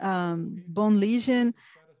bone lesion,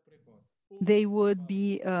 they would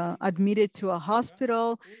be admitted to a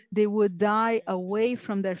hospital. They would die away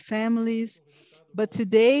from their families. But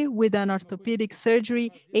today, with an orthopedic surgery,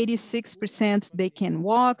 86% they can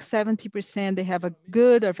walk, 70% they have a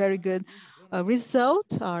good or very good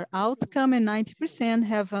result or outcome, and 90%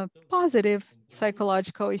 have a positive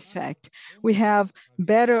psychological effect. We have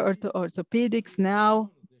better orthopedics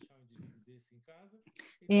now,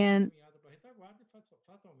 and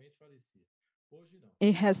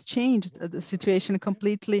it has changed the situation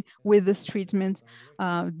completely with this treatment,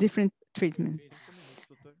 different treatment.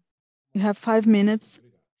 You have 5 minutes.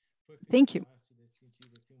 Thank you.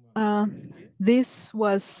 This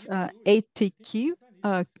was ATK.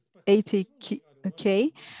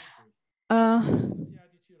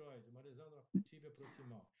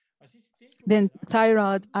 Then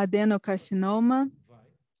thyroid adenocarcinoma,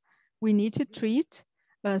 we need to treat,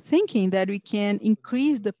 thinking that we can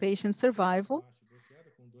increase the patient's survival.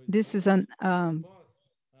 This is an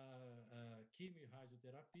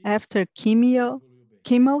after chemo,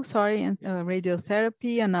 and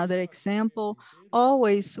radiotherapy. Another example,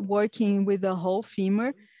 always working with the whole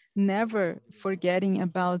femur, never forgetting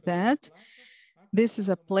about that. This is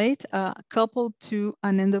a plate coupled to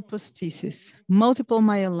an endoprosthesis, multiple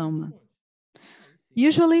myeloma.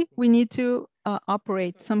 Usually, we need to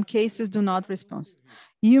operate. Some cases do not respond.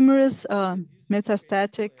 Humerus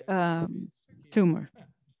metastatic tumor.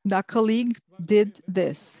 The colleague did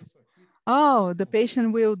this. The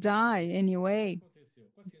patient will die anyway.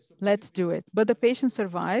 Let's do it. But the patient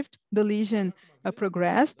survived. The lesion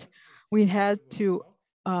progressed. We had to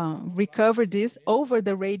recover this over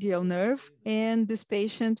the radial nerve, and this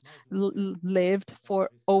patient lived for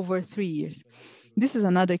over 3 years. This is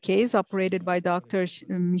another case operated by Dr.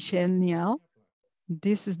 Michel Niel.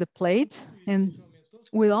 This is the plate. And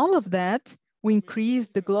with all of that, we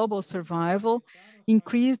increased the global survival,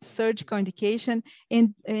 increased surgical indication,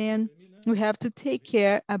 and we have to take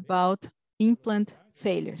care about implant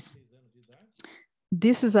failures.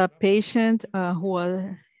 This is a patient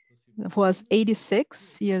who was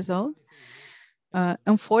 86 years old.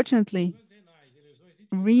 Unfortunately,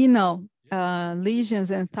 renal lesions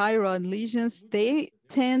and thyroid lesions, they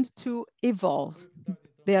tend to evolve.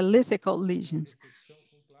 They are lithical lesions.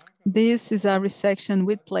 This is a resection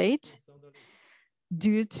with plate.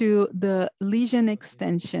 due to the lesion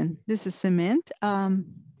extension. This is cement,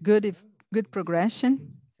 good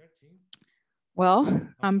progression. Well,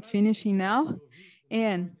 I'm finishing now.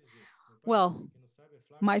 And well,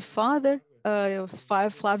 my father,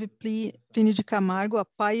 Flávio Plínio de Camargo, a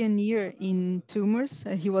pioneer in tumors.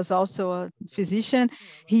 He was also a physician.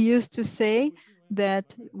 He used to say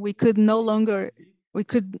that we could no longer,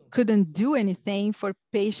 couldn't do anything for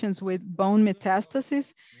patients with bone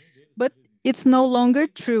metastasis, but it's no longer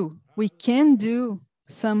true. We can do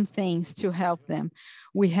some things to help them.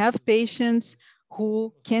 We have patients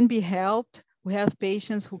who can be helped. We have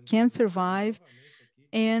patients who can survive.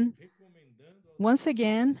 And once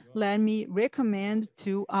again, let me recommend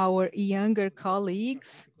to our younger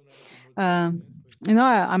colleagues, I'm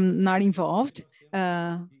not involved.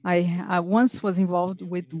 I once was involved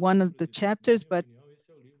with one of the chapters, but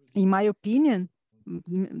in my opinion,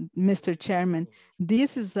 Mr. Chairman,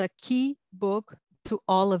 this is a key book to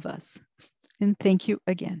all of us. And thank you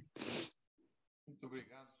again. Thank you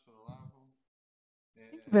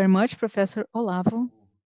very much, Professor Olavo.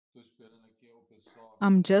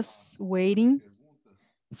 I'm just waiting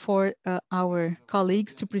for our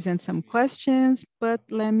colleagues to present some questions, but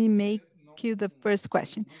let me make you the first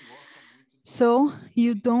question. So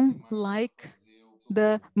you don't like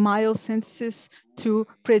the myosynthesis to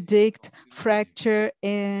predict fracture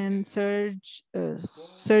and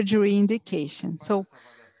surgery indication. So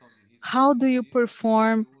how do you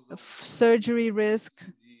perform surgery risk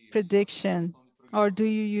prediction, or do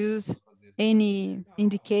you use any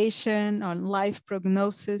indication on life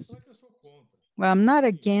prognosis? Well, I'm not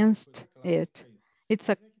against it. It's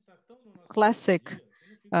a classic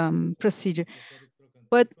procedure,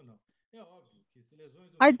 but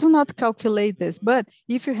I do not calculate this. But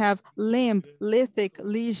if you have limb lithic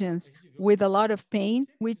lesions with a lot of pain,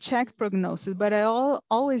 we check prognosis. But I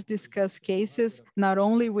always discuss cases, not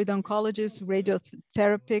only with oncologists,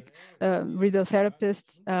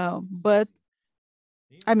 radiotherapists, but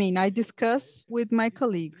I mean, I discuss with my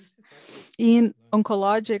colleagues. In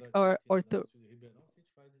oncologic or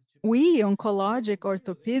oncologic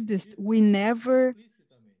orthopedists, we never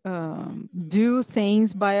do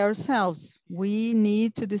things by ourselves. We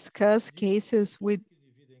need to discuss cases with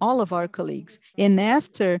all of our colleagues. And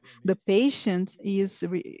after the patient is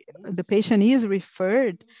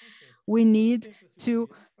referred, we need to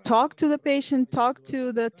talk to the patient, talk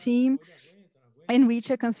to the team, and reach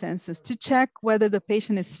a consensus to check whether the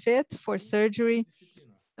patient is fit for surgery.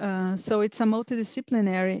 So it's a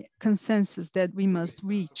multidisciplinary consensus that we must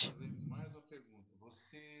reach.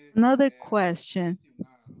 Another question.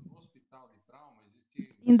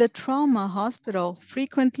 In the trauma hospital,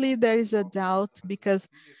 frequently there is a doubt because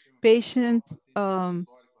patient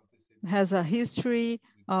has a history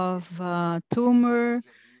of tumor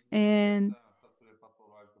and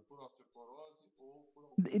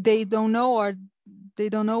they don't know, or they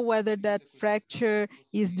don't know whether that fracture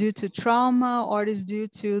is due to trauma or is due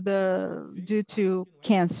to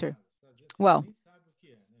cancer. Well,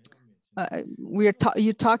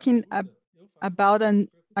 you're talking about a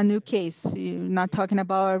new case. You're not talking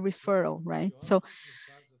about a referral, right? So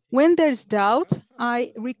when there's doubt,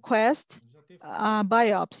 I request a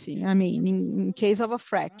biopsy. I mean, in case of a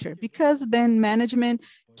fracture, because then management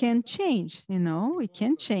can change. It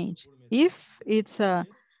can change. If it's a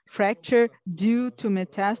fracture due to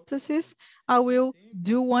metastasis, I will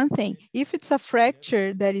do one thing. If it's a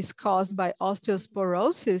fracture that is caused by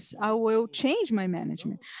osteosporosis, I will change my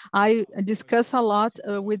management. I discuss a lot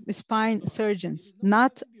with spine surgeons,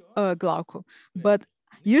 not glauco, but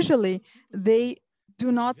usually they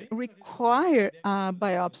do not require a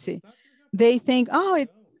biopsy. They think, oh,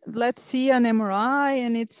 let's see an MRI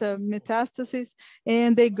and it's a metastasis,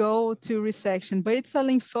 and they go to resection, but it's a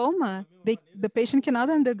lymphoma. The patient cannot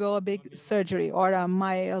undergo a big surgery or a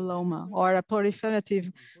myeloma or a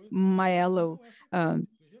proliferative myelo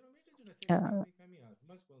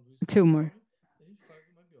tumor.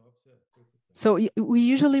 So we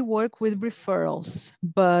usually work with referrals,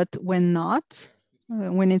 but when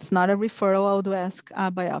it's not a referral, I would ask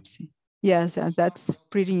a biopsy. Yes, that's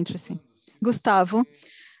pretty interesting. Gustavo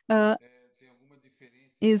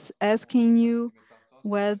is asking you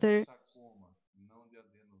whether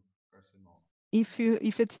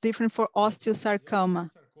if it's different for osteosarcoma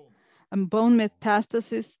and bone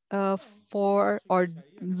metastasis for or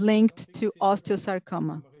linked to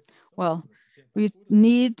osteosarcoma. Well, we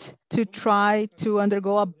need to try to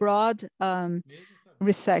undergo a broad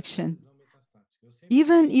resection.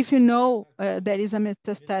 Even if you know there is a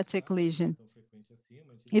metastatic lesion,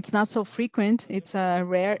 it's not so frequent, it's a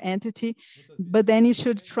rare entity, but then you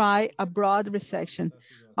should try a broad resection.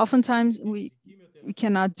 Oftentimes we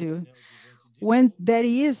cannot do. When there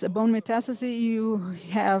is a bone metastasis, you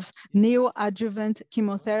have neoadjuvant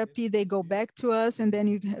chemotherapy. They go back to us, and then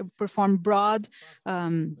you perform broad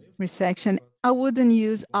resection. I wouldn't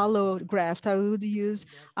use allograft. I would use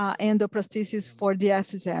endoprosthesis for the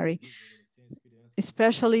diaphysery,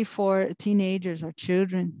 especially for teenagers or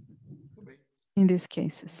children in these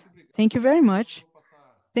cases. Thank you very much.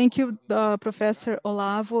 Thank you, Professor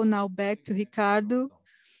Olavo. Now back to Ricardo,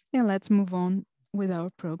 and let's move on with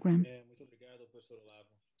our program.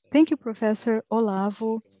 Thank you, Professor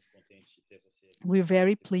Olavo. We're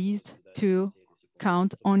very pleased to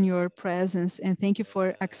count on your presence, and thank you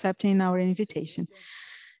for accepting our invitation.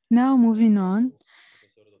 Now, moving on,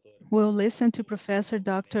 we'll listen to Professor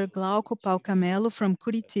Dr. Glauco Palcamelo from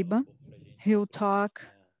Curitiba. He'll talk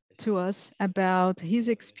to us about his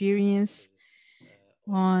experience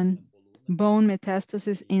on bone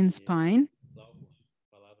metastasis in spine.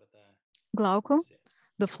 Glauco,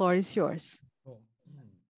 the floor is yours.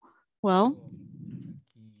 Well,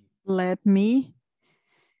 let me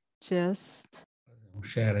just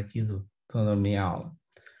share aqui da minha aula.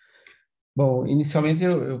 Bom, inicialmente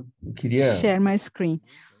eu queria share my screen.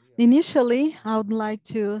 Initially, I would like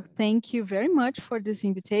to thank you very much for this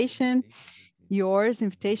invitation, yours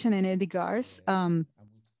invitation and Edgar's.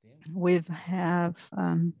 We've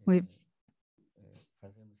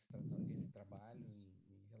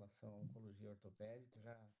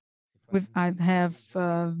I have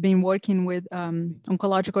been working with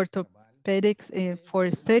oncological orthopedics for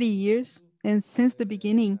 30 years, and since the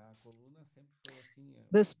beginning,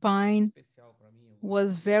 the spine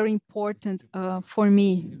was very important for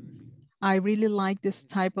me. I really like this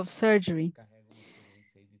type of surgery.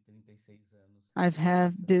 I've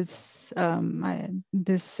had this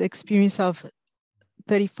this experience of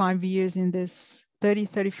 35 years in this,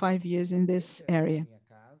 35 years in this area.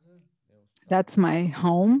 That's my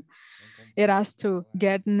home. Erasto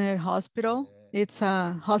Gärtner Hospital. It's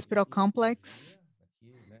a hospital complex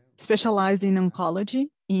specialized in oncology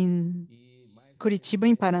in Curitiba,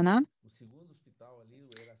 in Paraná.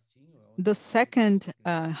 The second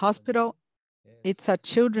hospital, it's a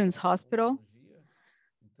children's hospital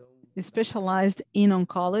specialized in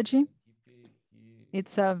oncology.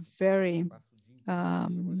 It's a very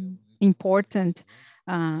important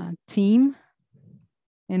team,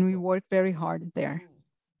 and we work very hard there.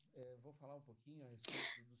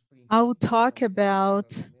 I'll talk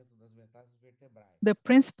about the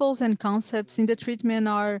principles and concepts in the treatment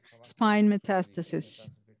of spine metastasis.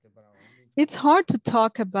 It's hard to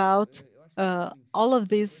talk about all of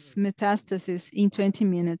these metastases in 20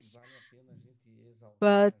 minutes,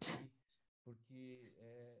 but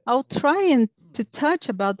I'll try to touch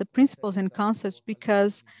about the principles and concepts,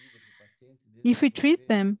 because if we treat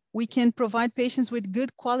them, we can provide patients with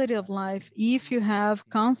good quality of life if you have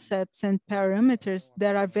concepts and parameters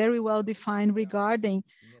that are very well defined regarding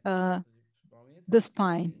the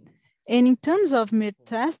spine. And in terms of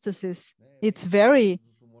metastasis, it's very,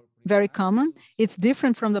 very common. It's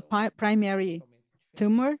different from the primary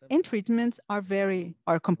tumor, and treatments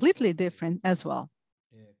are completely different as well.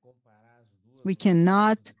 We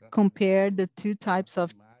cannot compare the two types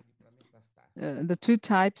of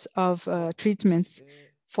treatments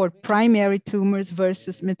for primary tumors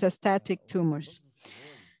versus metastatic tumors.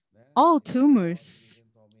 All tumors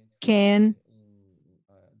can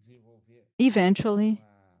eventually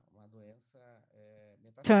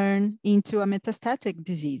turn into a metastatic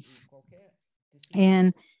disease,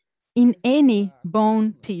 and in any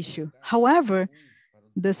bone tissue. However,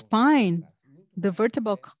 the spine, the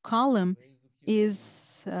vertebral column,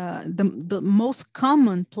 is the most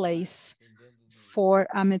common place for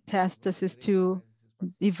a metastasis to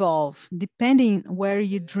evolve, depending where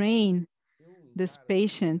you drain this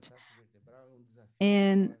patient.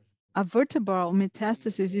 And a vertebral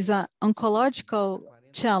metastasis is an oncological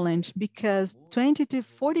challenge, because 20 to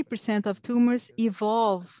 40% of tumors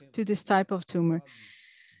evolve to this type of tumor.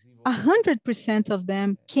 100% of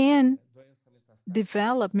them can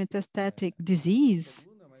develop metastatic disease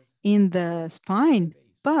in the spine,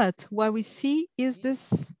 but what we see is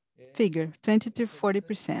this figure, 20 to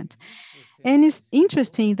 40%. And it's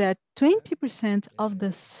interesting that 20% of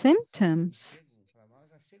the symptoms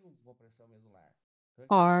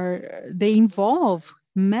they involve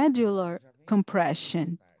medullary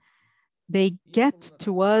compression. They get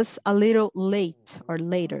to us a little late or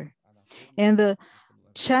later. And the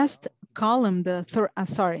chest column, the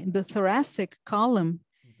thoracic column,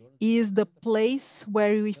 is the place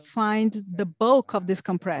where we find the bulk of this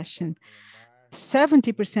compression.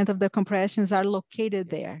 70% of the compressions are located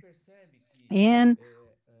there. And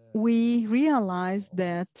we realize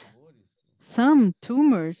that Some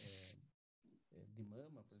tumors,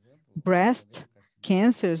 breast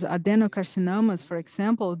cancers, adenocarcinomas, for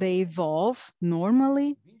example, they evolve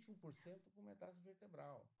normally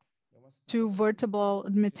to vertebral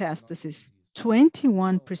metastasis,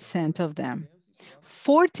 21% of them.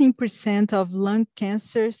 14% of lung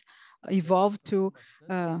cancers evolve to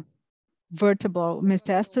vertebral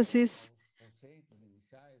metastasis,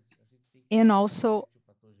 and also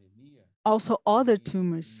other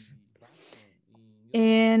tumors.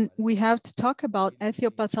 And we have to talk about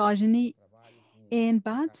ethiopathogeny. And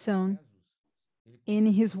Batson, in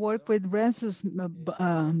his work with rhesus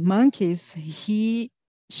monkeys, he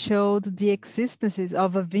showed the existences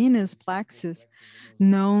of a venous plexus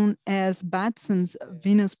known as Batson's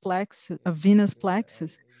venous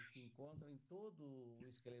plexus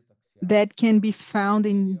that can be found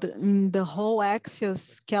in the whole axial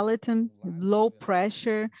skeleton, low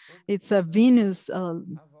pressure. It's a venous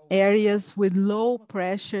areas with low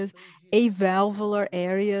pressures, avalvular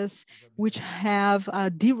areas, which have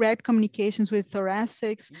direct communications with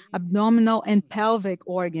thoracic, abdominal, and pelvic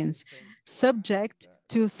organs, subject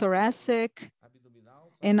to thoracic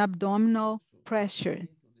and abdominal pressure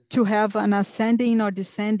to have an ascending or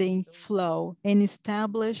descending flow and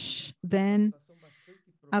establish then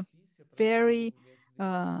a very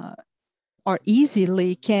or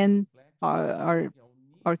easily can or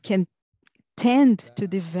can tend to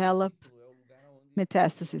develop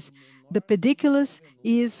metastasis. The pedicellus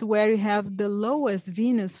is where you have the lowest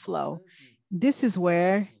venous flow. This is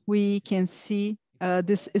where we can see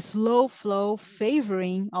this slow flow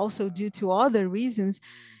favoring, also due to other reasons,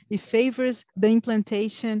 it favors the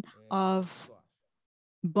implantation of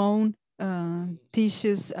bone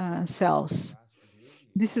tissues cells.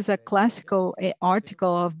 This is a classical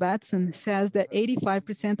article of Batson, says that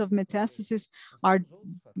 85% of metastases are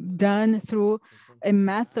done through a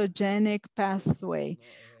methodogenic pathway.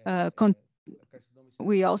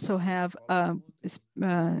 We also have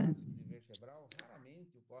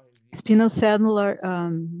spinocellular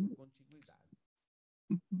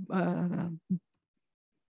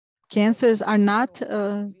cancers are not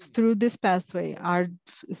through this pathway, are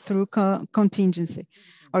through contingency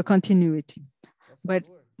or continuity, but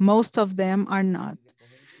most of them are not.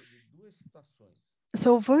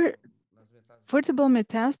 So vertebral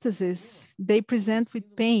metastases, they present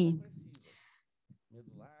with pain.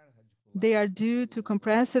 They are due to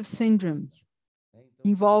compressive syndromes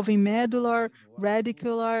involving medullary,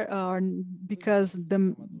 radicular, or because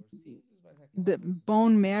the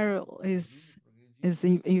bone marrow is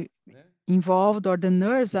involved or the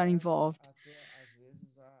nerves are involved.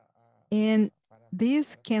 And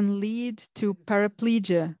this can lead to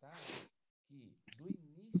paraplegia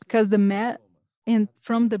because and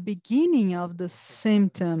from the beginning of the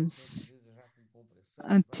symptoms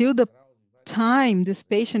until the time this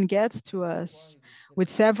patient gets to us with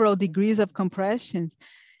several degrees of compression,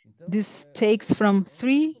 this takes from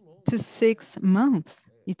 3 to 6 months.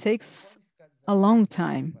 It takes a long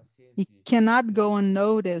time. It cannot go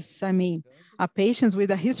unnoticed. I mean, a patient with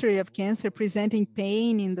a history of cancer presenting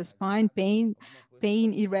pain in the spine, pain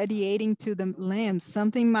irradiating to the limbs,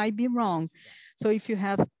 something might be wrong. So if you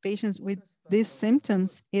have patients with these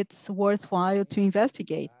symptoms, it's worthwhile to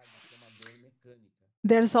investigate.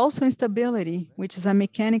 There's also instability, which is a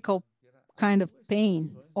mechanical kind of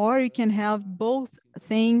pain, or you can have both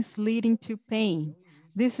things leading to pain.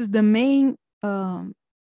 This is the main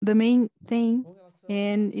thing,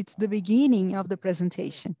 and it's the beginning of the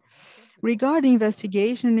presentation. Regarding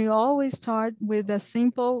investigation, we always start with a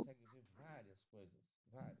simple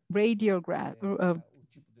radiograph,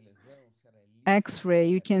 X-ray.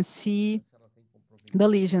 You can see the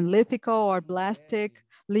lesion, lithical or blastic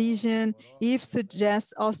lesion, if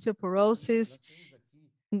suggests osteoporosis.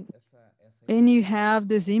 And you have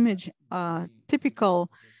this image, typical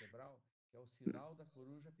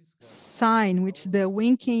sign, which is the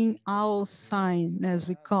winking owl sign, as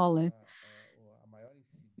we call it.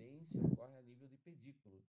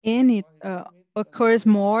 And it occurs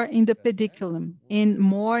more in the pediculum and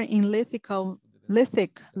more in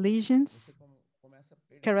lithic lesions,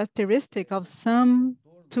 characteristic of some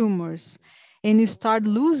tumors. And you start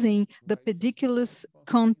losing the pediculus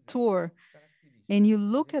contour. And you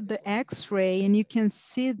look at the X-ray and you can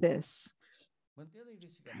see this.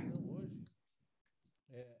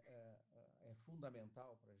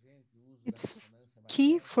 It's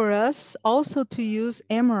key for us also to use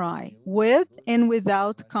MRI with and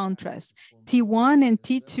without contrast. T1 and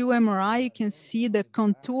T2 MRI, you can see the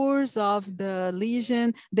contours of the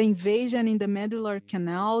lesion, the invasion in the medullary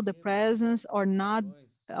canal, the presence or not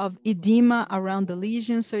of edema around the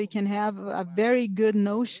lesion, so you can have a very good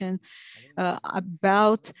notion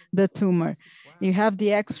about the tumor. You have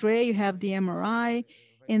the X-ray, you have the MRI,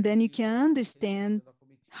 and then you can understand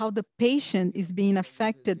how the patient is being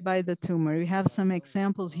affected by the tumor. We have some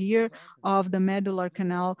examples here of the medullary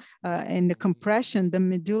canal and the compression, the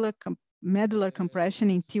medullary compression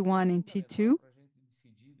in T1 and T2.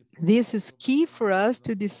 This is key for us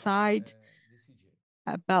to decide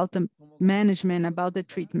about the management, about the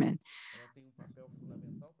treatment.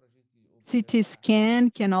 CT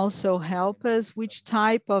scan can also help us which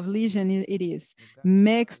type of lesion it is.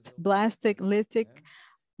 Mixed, blastic, lytic.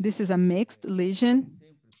 This is a mixed lesion,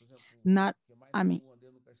 not, I mean,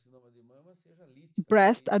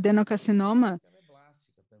 breast adenocarcinoma.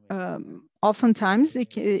 Oftentimes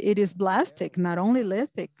it is blastic, not only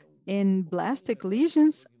lithic. And blastic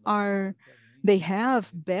lesions they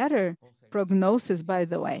have better prognosis, by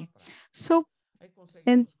the way. So,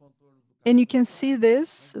 and you can see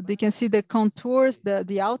this, you can see the contours,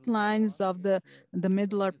 the outlines of the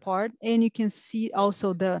medullary part, and you can see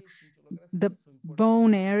also the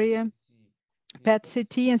bone area.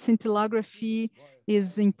 PET-CT and scintigraphy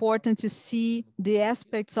is important to see the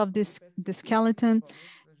aspects of the skeleton.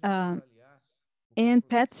 And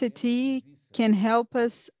PET-CT can help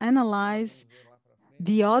us analyze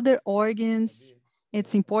the other organs.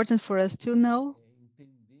 It's important for us to know,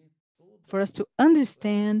 for us to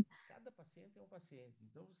understand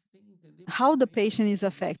how the patient is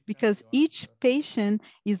affected, because each patient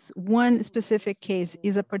is one specific case,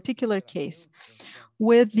 is a particular case.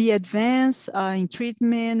 With the advance in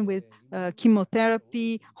treatment, with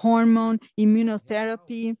chemotherapy, hormone,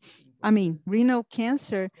 immunotherapy, I mean, renal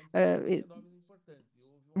cancer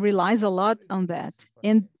relies a lot on that.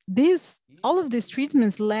 And all of these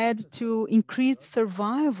treatments led to increased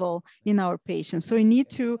survival in our patients. So we need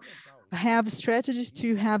to have strategies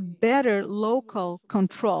to have better local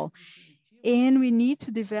control. And we need to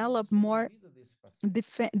develop more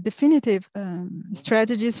definitive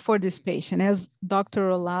strategies for this patient. As Dr.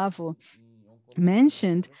 Olavo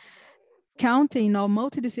mentioned, counting our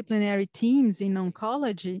multidisciplinary teams in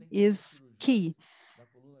oncology is key.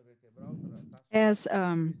 As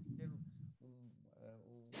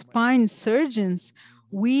spine surgeons,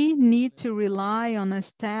 we need to rely on a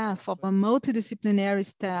staff, of a multidisciplinary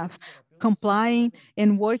staff, complying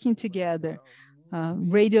and working together.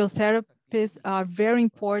 Radiotherapists are very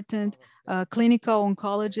important. Clinical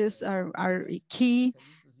oncologists are key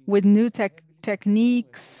with new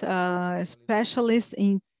techniques, specialists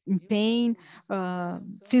in pain,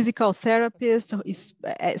 physical therapists,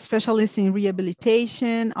 specialists in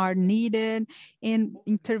rehabilitation are needed, and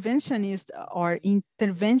interventionists or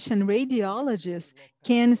intervention radiologists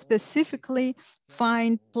can specifically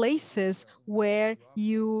find places where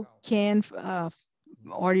you can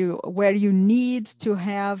where you need to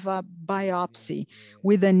have a biopsy.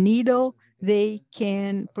 With a needle, they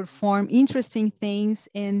can perform interesting things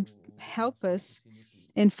and help us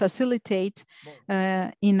and facilitate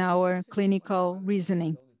in our clinical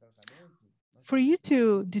reasoning. For you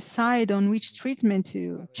to decide on which treatment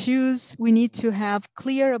to choose, we need to have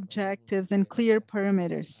clear objectives and clear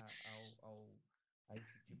parameters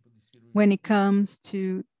when it comes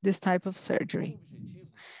to this type of surgery.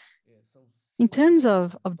 In terms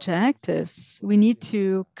of objectives, we need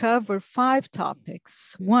to cover 5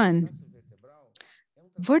 topics. 1,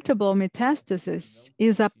 vertebral metastasis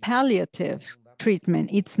is a palliative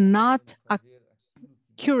treatment. It's not a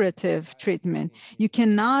curative treatment. You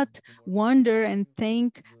cannot wonder and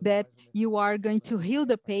think that you are going to heal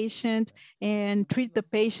the patient and treat the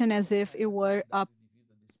patient as if it were a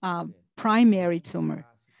primary tumor.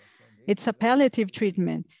 It's a palliative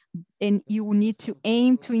treatment, and you need to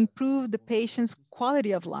aim to improve the patient's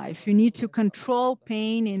quality of life. You need to control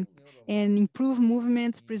pain and improve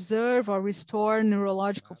movements, preserve or restore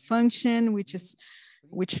neurological function, which is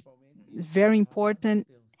very important,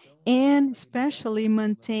 and especially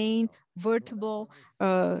maintain vertebral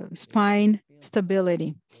spine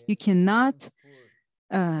stability. You cannot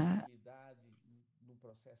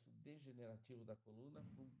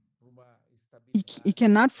you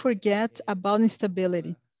cannot forget about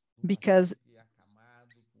instability, because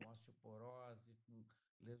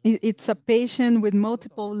it's a patient with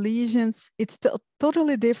multiple lesions. It's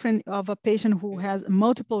totally different of a patient who has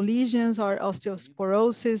multiple lesions or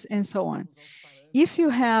osteoporosis and so on. If you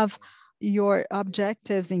have your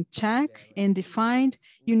objectives in check and defined,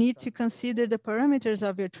 you need to consider the parameters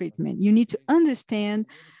of your treatment. You need to understand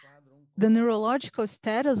the neurological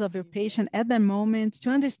status of your patient at that moment, to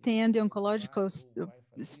understand the oncological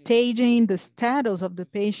staging, the status of the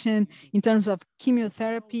patient in terms of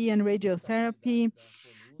chemotherapy and radiotherapy.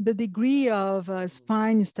 the degree of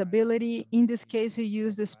spine stability. In this case, we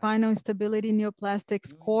use the spinal stability neoplastic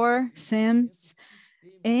score, SIMS,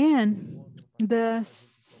 and the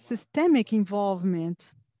systemic involvement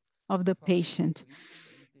of the patient.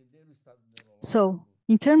 So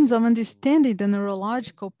in terms of understanding the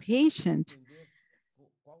neurological patient,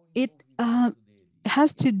 it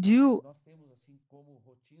has to do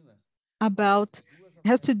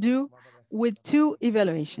with two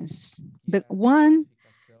evaluations. The one,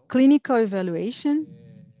 clinical evaluation,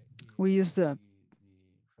 we use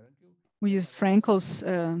Frankel's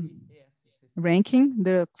ranking,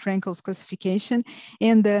 the Frankel's classification,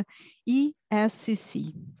 and the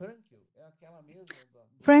ESCC.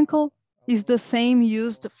 Frankel is the same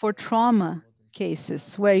used for trauma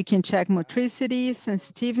cases, where you can check motricity,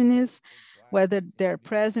 sensitiveness, whether they're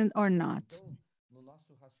present or not.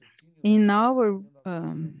 In our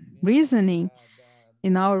reasoning,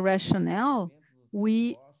 in our rationale,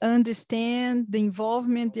 we understand the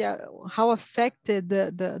involvement, how affected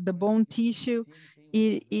the bone tissue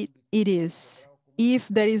it is. If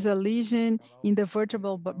there is a lesion in the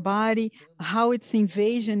vertebral body, how it's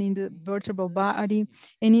invasion in the vertebral body.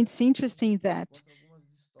 And it's interesting that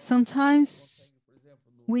sometimes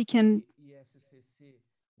we can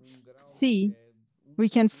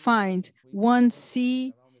find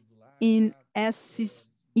 1C in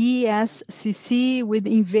ESCC with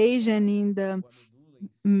invasion in the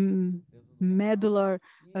medullary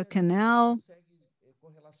canal,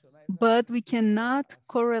 but we cannot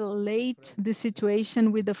correlate the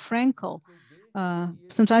situation with the Frankel.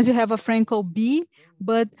 Sometimes you have a Frankel B,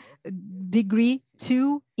 but degree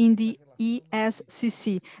 2 in the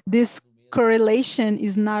ESCC. This correlation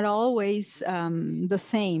is not always the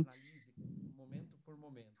same.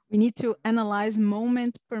 We need to analyze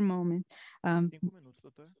moment per moment.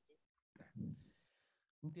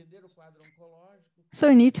 So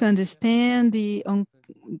we need to understand the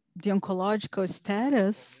oncological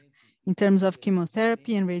status in terms of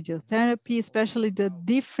chemotherapy and radiotherapy, especially the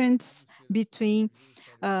difference between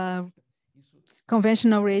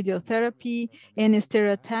conventional radiotherapy and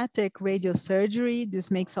stereotactic radiosurgery. This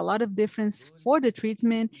makes a lot of difference for the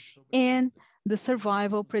treatment and the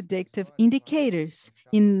survival predictive indicators.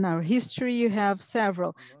 In our history, you have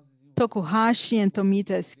several Tokuhashi and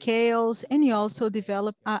Tomita scales, and you also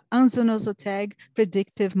develop an Anzonosoteg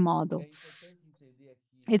predictive model.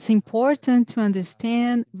 It's important to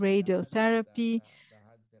understand radiotherapy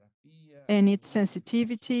and its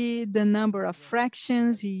sensitivity, the number of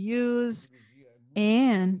fractions you use,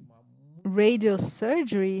 and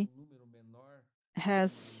radiosurgery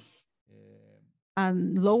has a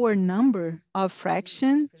lower number of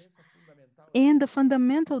fractions. And the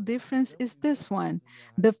fundamental difference is this one.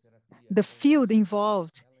 The field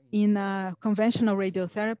involved in conventional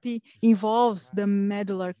radiotherapy involves the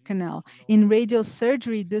medullary canal. In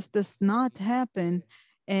radiosurgery, this does not happen,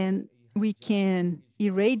 and we can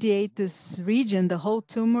irradiate this region, the whole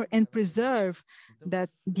tumor, and preserve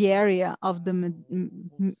the area of the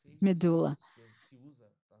medulla.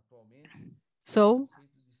 So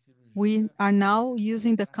we are now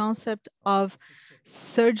using the concept of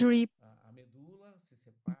surgery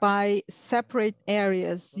by separate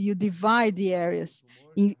areas. You divide the areas.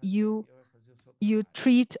 You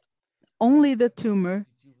treat only the tumor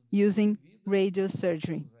using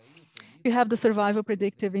radiosurgery. You have the survival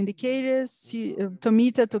predictive indicators,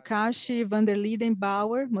 Tomita, Tokashi, van der Linden,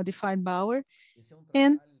 Bauer, modified Bauer,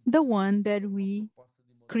 and the one that we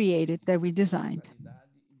created, that we designed.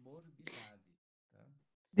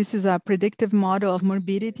 This is a predictive model of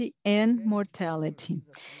morbidity and mortality.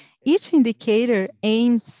 Each indicator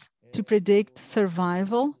aims to predict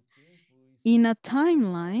survival in a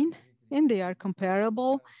timeline, and they are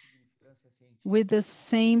comparable with the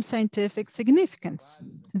same scientific significance.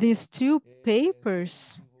 These two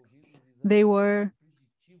papers, they were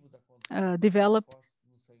developed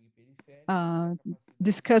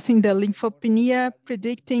discussing the lymphopenia,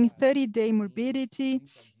 predicting 30-day morbidity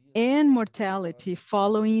and mortality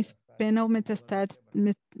following spinal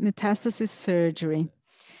metastasis surgery.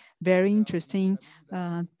 Very interesting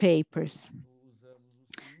papers.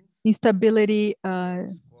 Instability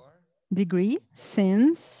degree,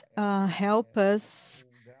 SIMS, help us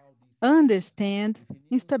understand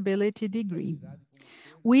instability degree.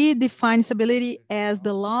 We define stability as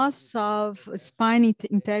the loss of spine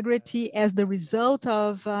integrity as the result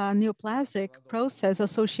of a neoplastic process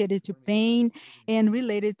associated to pain and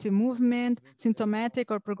related to movement,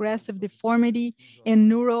 symptomatic or progressive deformity, and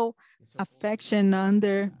neural affection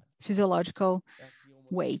under physiological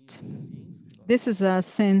weight. This is a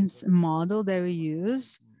SIMS model that we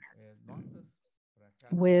use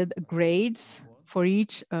with grades for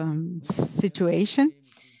each situation.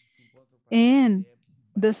 And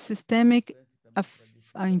the systemic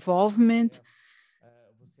involvement,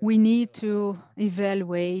 we need to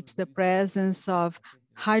evaluate the presence of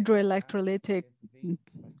hydroelectrolytic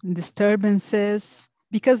disturbances,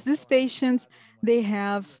 because these patients, they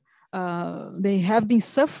have been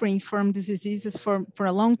suffering from these diseases for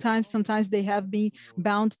a long time. Sometimes they have been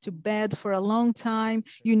bound to bed for a long time.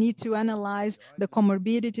 You need to analyze the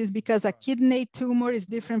comorbidities, because a kidney tumor is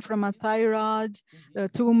different from a thyroid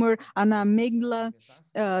tumor, an amygdala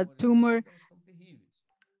tumor,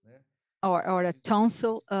 or a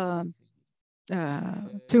tonsil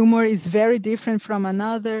tumor is very different from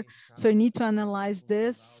another. So you need to analyze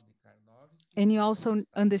this. And you also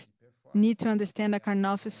need to understand the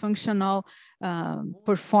Karnoff's functional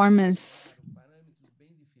performance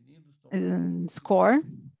score.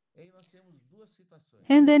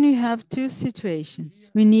 And then you have two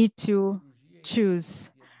situations. We need to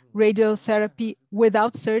choose radiotherapy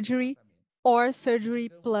without surgery or surgery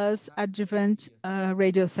plus adjuvant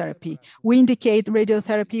radiotherapy. We indicate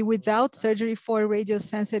radiotherapy without surgery for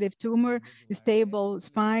radiosensitive tumor, stable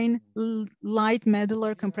spine, light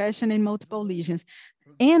medullary compression, and multiple lesions.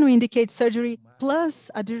 And we indicate surgery plus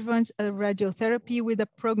adjuvant radiotherapy with a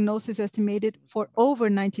prognosis estimated for over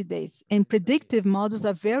 90 days. And predictive models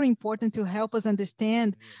are very important to help us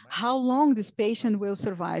understand how long this patient will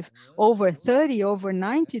survive. Over 30, over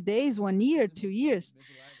 90 days, 1 year, 2 years.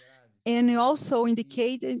 And also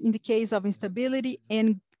indicate, in the case of instability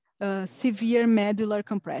and severe medullary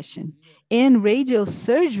compression. And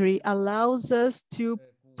radiosurgery allows us to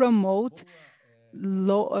promote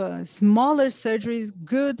smaller surgeries,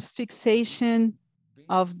 good fixation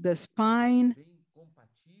of the spine,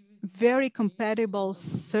 very compatible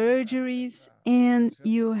surgeries, and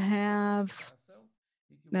you have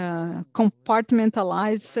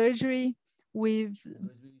compartmentalized surgery with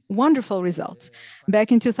wonderful results.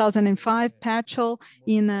 Back in 2005, Pathological,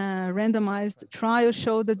 in a randomized trial,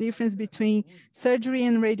 showed the difference between surgery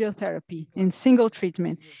and radiotherapy in single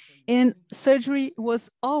treatment. And surgery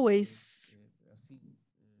was always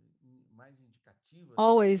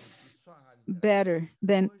better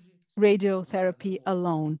than radiotherapy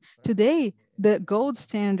alone. Today, the gold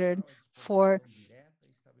standard for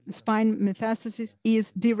spine metastasis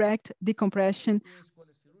is direct decompression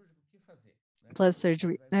plus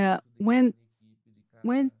surgery.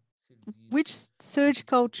 Which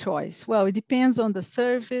surgical choice? Well, it depends on the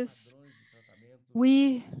service.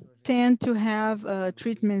 We tend to have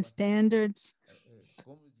treatment standards.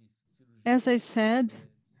 As I said,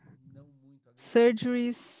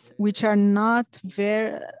 surgeries which are not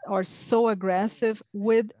very or so aggressive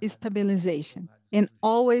with stabilization, and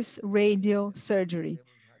always radial surgery.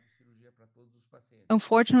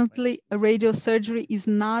 Unfortunately, radiosurgery is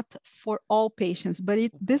not for all patients, but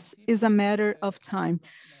this is a matter of time.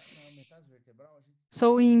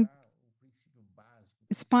 So in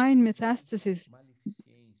spine metastasis,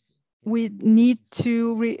 we need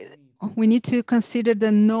to consider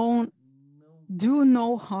the do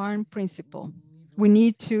no harm principle. We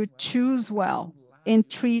need to choose well and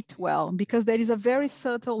treat well, because there is a very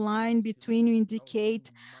subtle line between you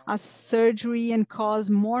indicate a surgery and cause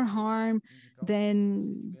more harm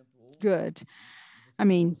than good. I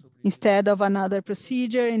mean, instead of another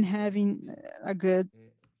procedure and having a good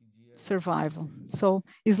survival. So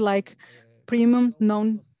it's like primum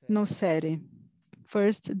non nocere.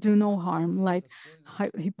 First, do no harm, like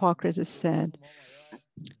Hippocrates said.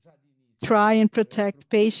 Try and protect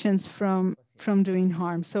patients from doing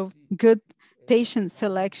harm. So good patient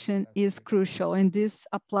selection is crucial, and this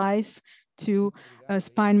applies to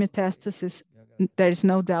spine metastasis. There is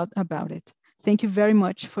no doubt about it. Thank you very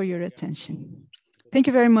much for your attention. Thank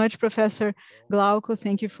you very much, Professor Glauco.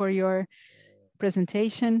 Thank you for your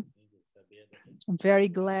presentation. I'm very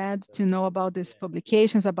glad to know about these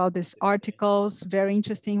publications, about these articles, very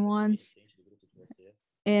interesting ones.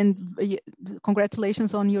 And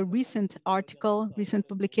congratulations on your recent article, recent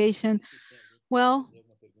publication. Well,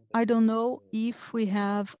 I don't know if we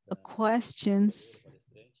have questions,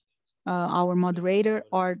 our moderator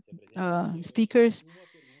or speakers.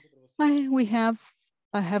 I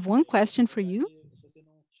have one question for you.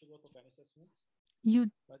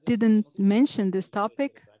 You didn't mention this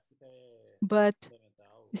topic, but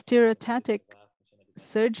stereotactic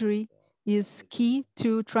surgery is key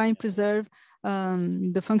to try and preserve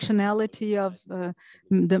the functionality of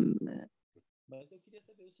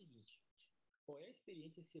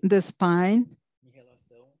the spine.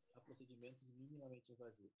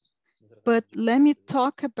 But let me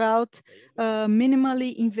talk about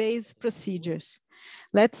minimally invasive procedures.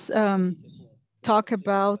 Let's talk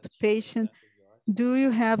about patient Do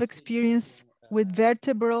you have experience with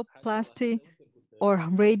vertebroplasty or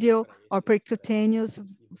radial or uh,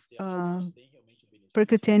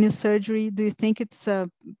 percutaneous surgery? Do you think it's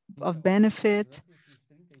of benefit?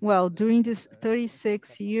 Well, during these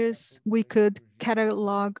 36 years, we could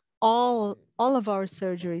catalog all of our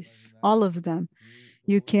surgeries, all of them.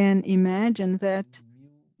 You can imagine that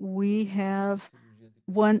we have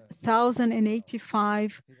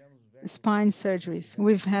 1,085 spine surgeries.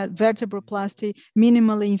 We've had vertebroplasty,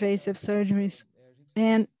 minimally invasive surgeries,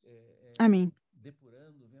 and I mean,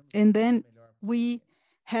 and then we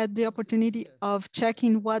had the opportunity of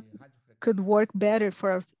checking what could work better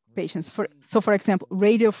for our patients. For example,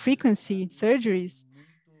 radio frequency surgeries,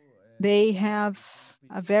 they have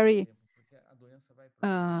a very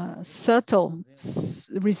subtle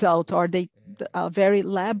result, or they a very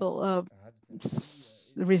labile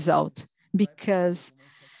result, because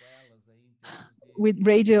with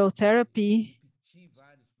radiotherapy,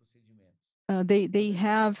 they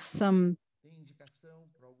have some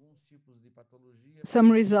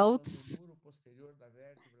results,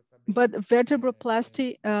 but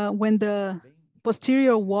vertebroplasty, when the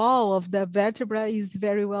posterior wall of the vertebra is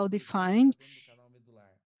very well defined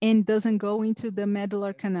and doesn't go into the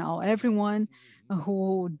medullary canal. Everyone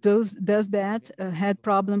who does that had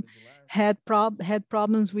problems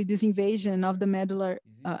with this invasion of the medullary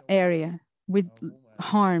area with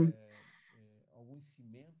harm.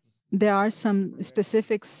 There are some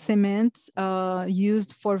specific cements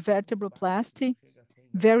used for vertebroplasty,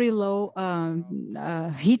 very low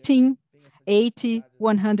heating, 80,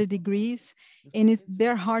 100 degrees, and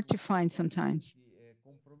they're hard to find sometimes.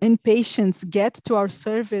 And patients get to our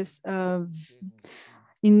service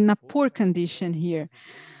in a poor condition here.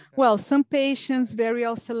 Well, some patients very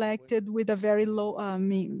well selected with a very low,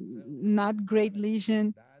 not great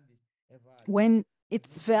lesion, when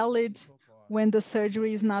it's valid, when the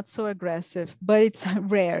surgery is not so aggressive, but it's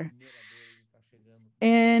rare.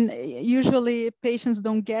 And usually patients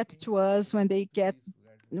don't get to us when they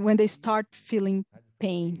start feeling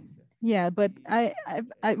pain. Yeah, but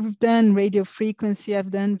I've done radio frequency, I've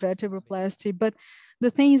done vertebroplasty, but the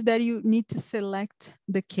thing is that you need to select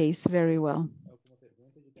the case very well.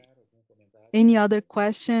 Any other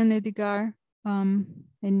question, Edgar?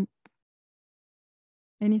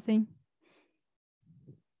 Anything?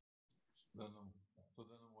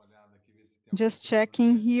 Just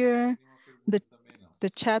checking here the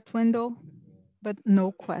chat window, but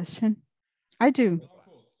no question. I do.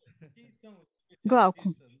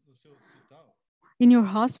 Glauco, in your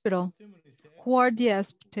hospital, who are the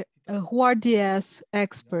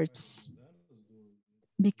experts?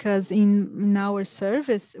 Because in our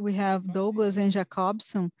service, we have Douglas and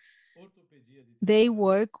Jacobson. They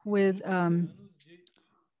work with,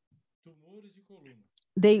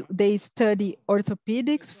 they study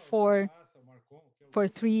orthopedics for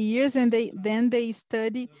 3 years, and then they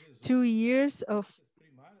study 2 years of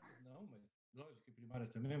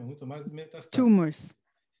tumors.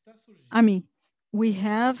 I mean, we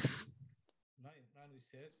have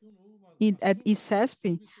at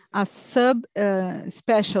ICESP a sub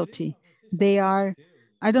specialty. They are,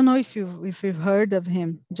 I don't know if you've heard of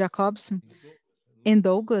him, Jacobson and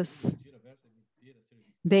Douglas.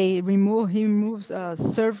 He removes a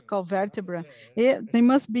cervical vertebra. They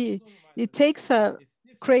must be, it takes a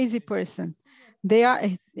crazy person. They are,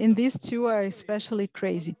 and these two are especially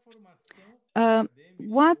crazy.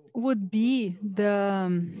 What would be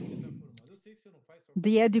the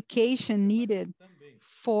education needed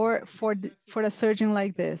for a surgeon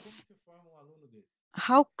like this?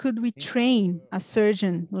 How could we train a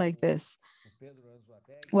surgeon like this?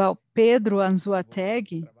 Well, Pedro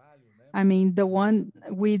Anzuategui, I mean, the one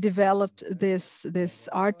we developed this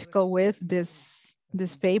article with, this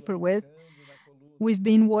paper with, we've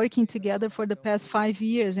been working together for the past 5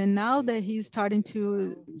 years, and now that he's starting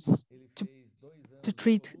to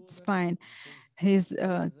treat spine, his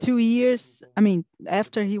 2 years, I mean,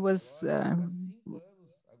 after he was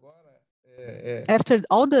after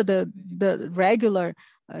all the regular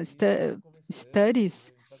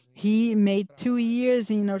studies, he made 2 years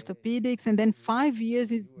in orthopedics, and then 5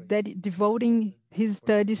 years is devoting his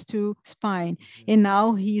studies to spine. And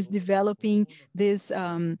now he's developing these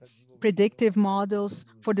predictive models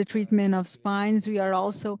for the treatment of spines. We are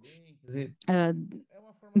also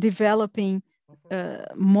developing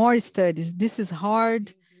more studies. This is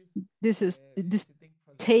hard. This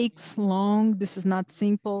takes long. This is not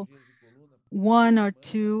simple. 1 or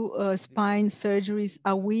 2 spine surgeries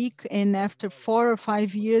a week, and after 4 or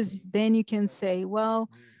 5 years, then you can say, well,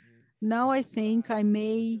 now I think I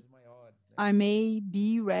may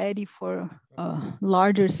be ready for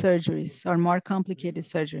larger surgeries or more complicated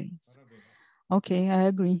surgeries. Okay, I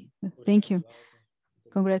agree. Thank you.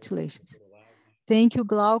 Congratulations. Thank you,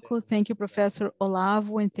 Glauco. Thank you, Professor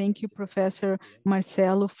Olavo, and thank you, Professor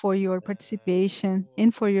Marcelo, for your participation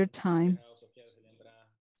and for your time.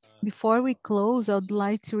 Before we close, I would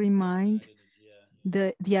like to remind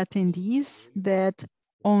the attendees that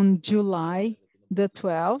on July the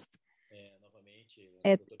 12th,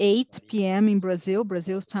 at 8 p.m. in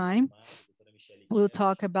Brazil's time, we'll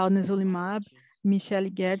talk about Nivolumab. Michelle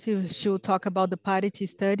Guerti, she'll talk about the parity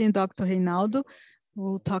study, and Dr. Reinaldo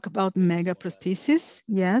will talk about megaprosthesis,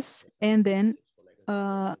 yes. And then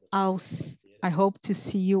I hope to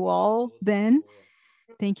see you all then.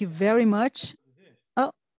 Thank you very much.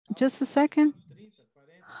 Oh, just a second.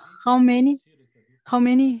 How many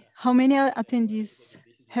attendees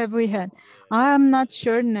have we had? I'm not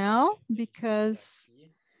sure now because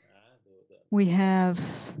we have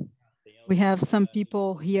some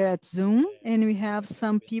people here at Zoom and we have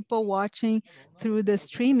some people watching through the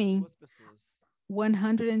streaming.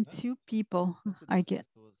 102 people, I get.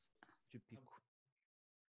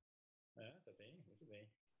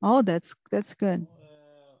 Oh, that's good.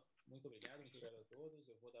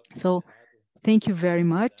 So thank you very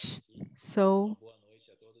much. So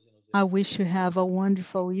I wish you have a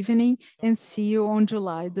wonderful evening and see you on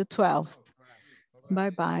July the 12th.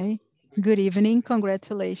 Bye-bye. Good evening.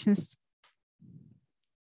 Congratulations